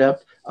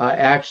concept. I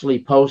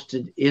actually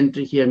posted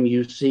into him,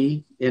 you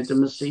see,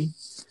 intimacy.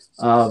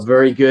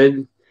 Very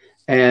good.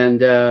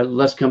 And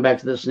let's come back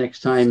to this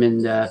next time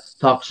and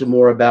talk some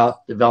more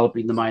about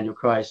developing the mind of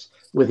Christ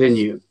within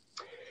you.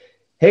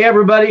 Hey,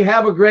 everybody,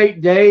 have a great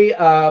day.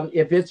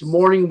 If it's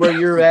morning where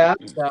you're at,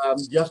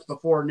 just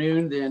before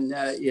noon, then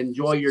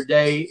enjoy your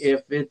day.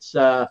 If it's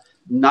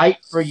night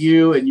for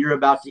you and you're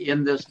about to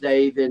end this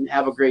day, then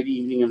have a great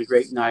evening and a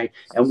great night.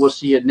 And we'll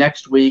see you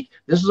next week.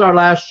 This is our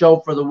last show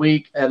for the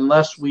week,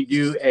 unless we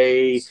do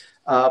a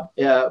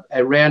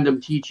random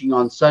teaching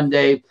on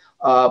Sunday.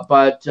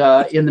 But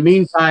in the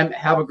meantime,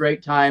 have a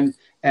great time.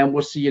 And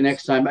we'll see you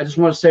next time. I just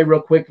want to say real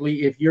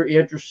quickly, if you're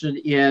interested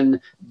in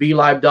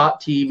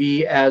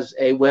BeLive.tv as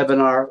a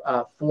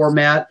webinar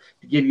format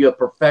to give you a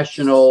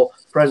professional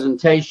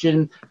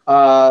presentation,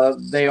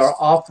 they are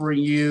offering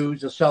you,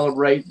 to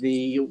celebrate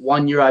the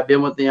 1 year I've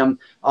been with them,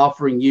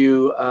 offering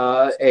you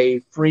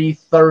a free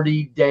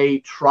 30-day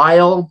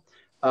trial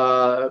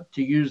to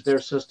use their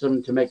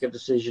system to make a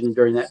decision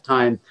during that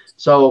time.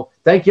 So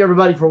thank you,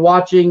 everybody, for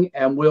watching,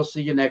 and we'll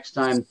see you next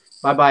time.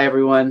 Bye-bye,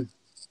 everyone.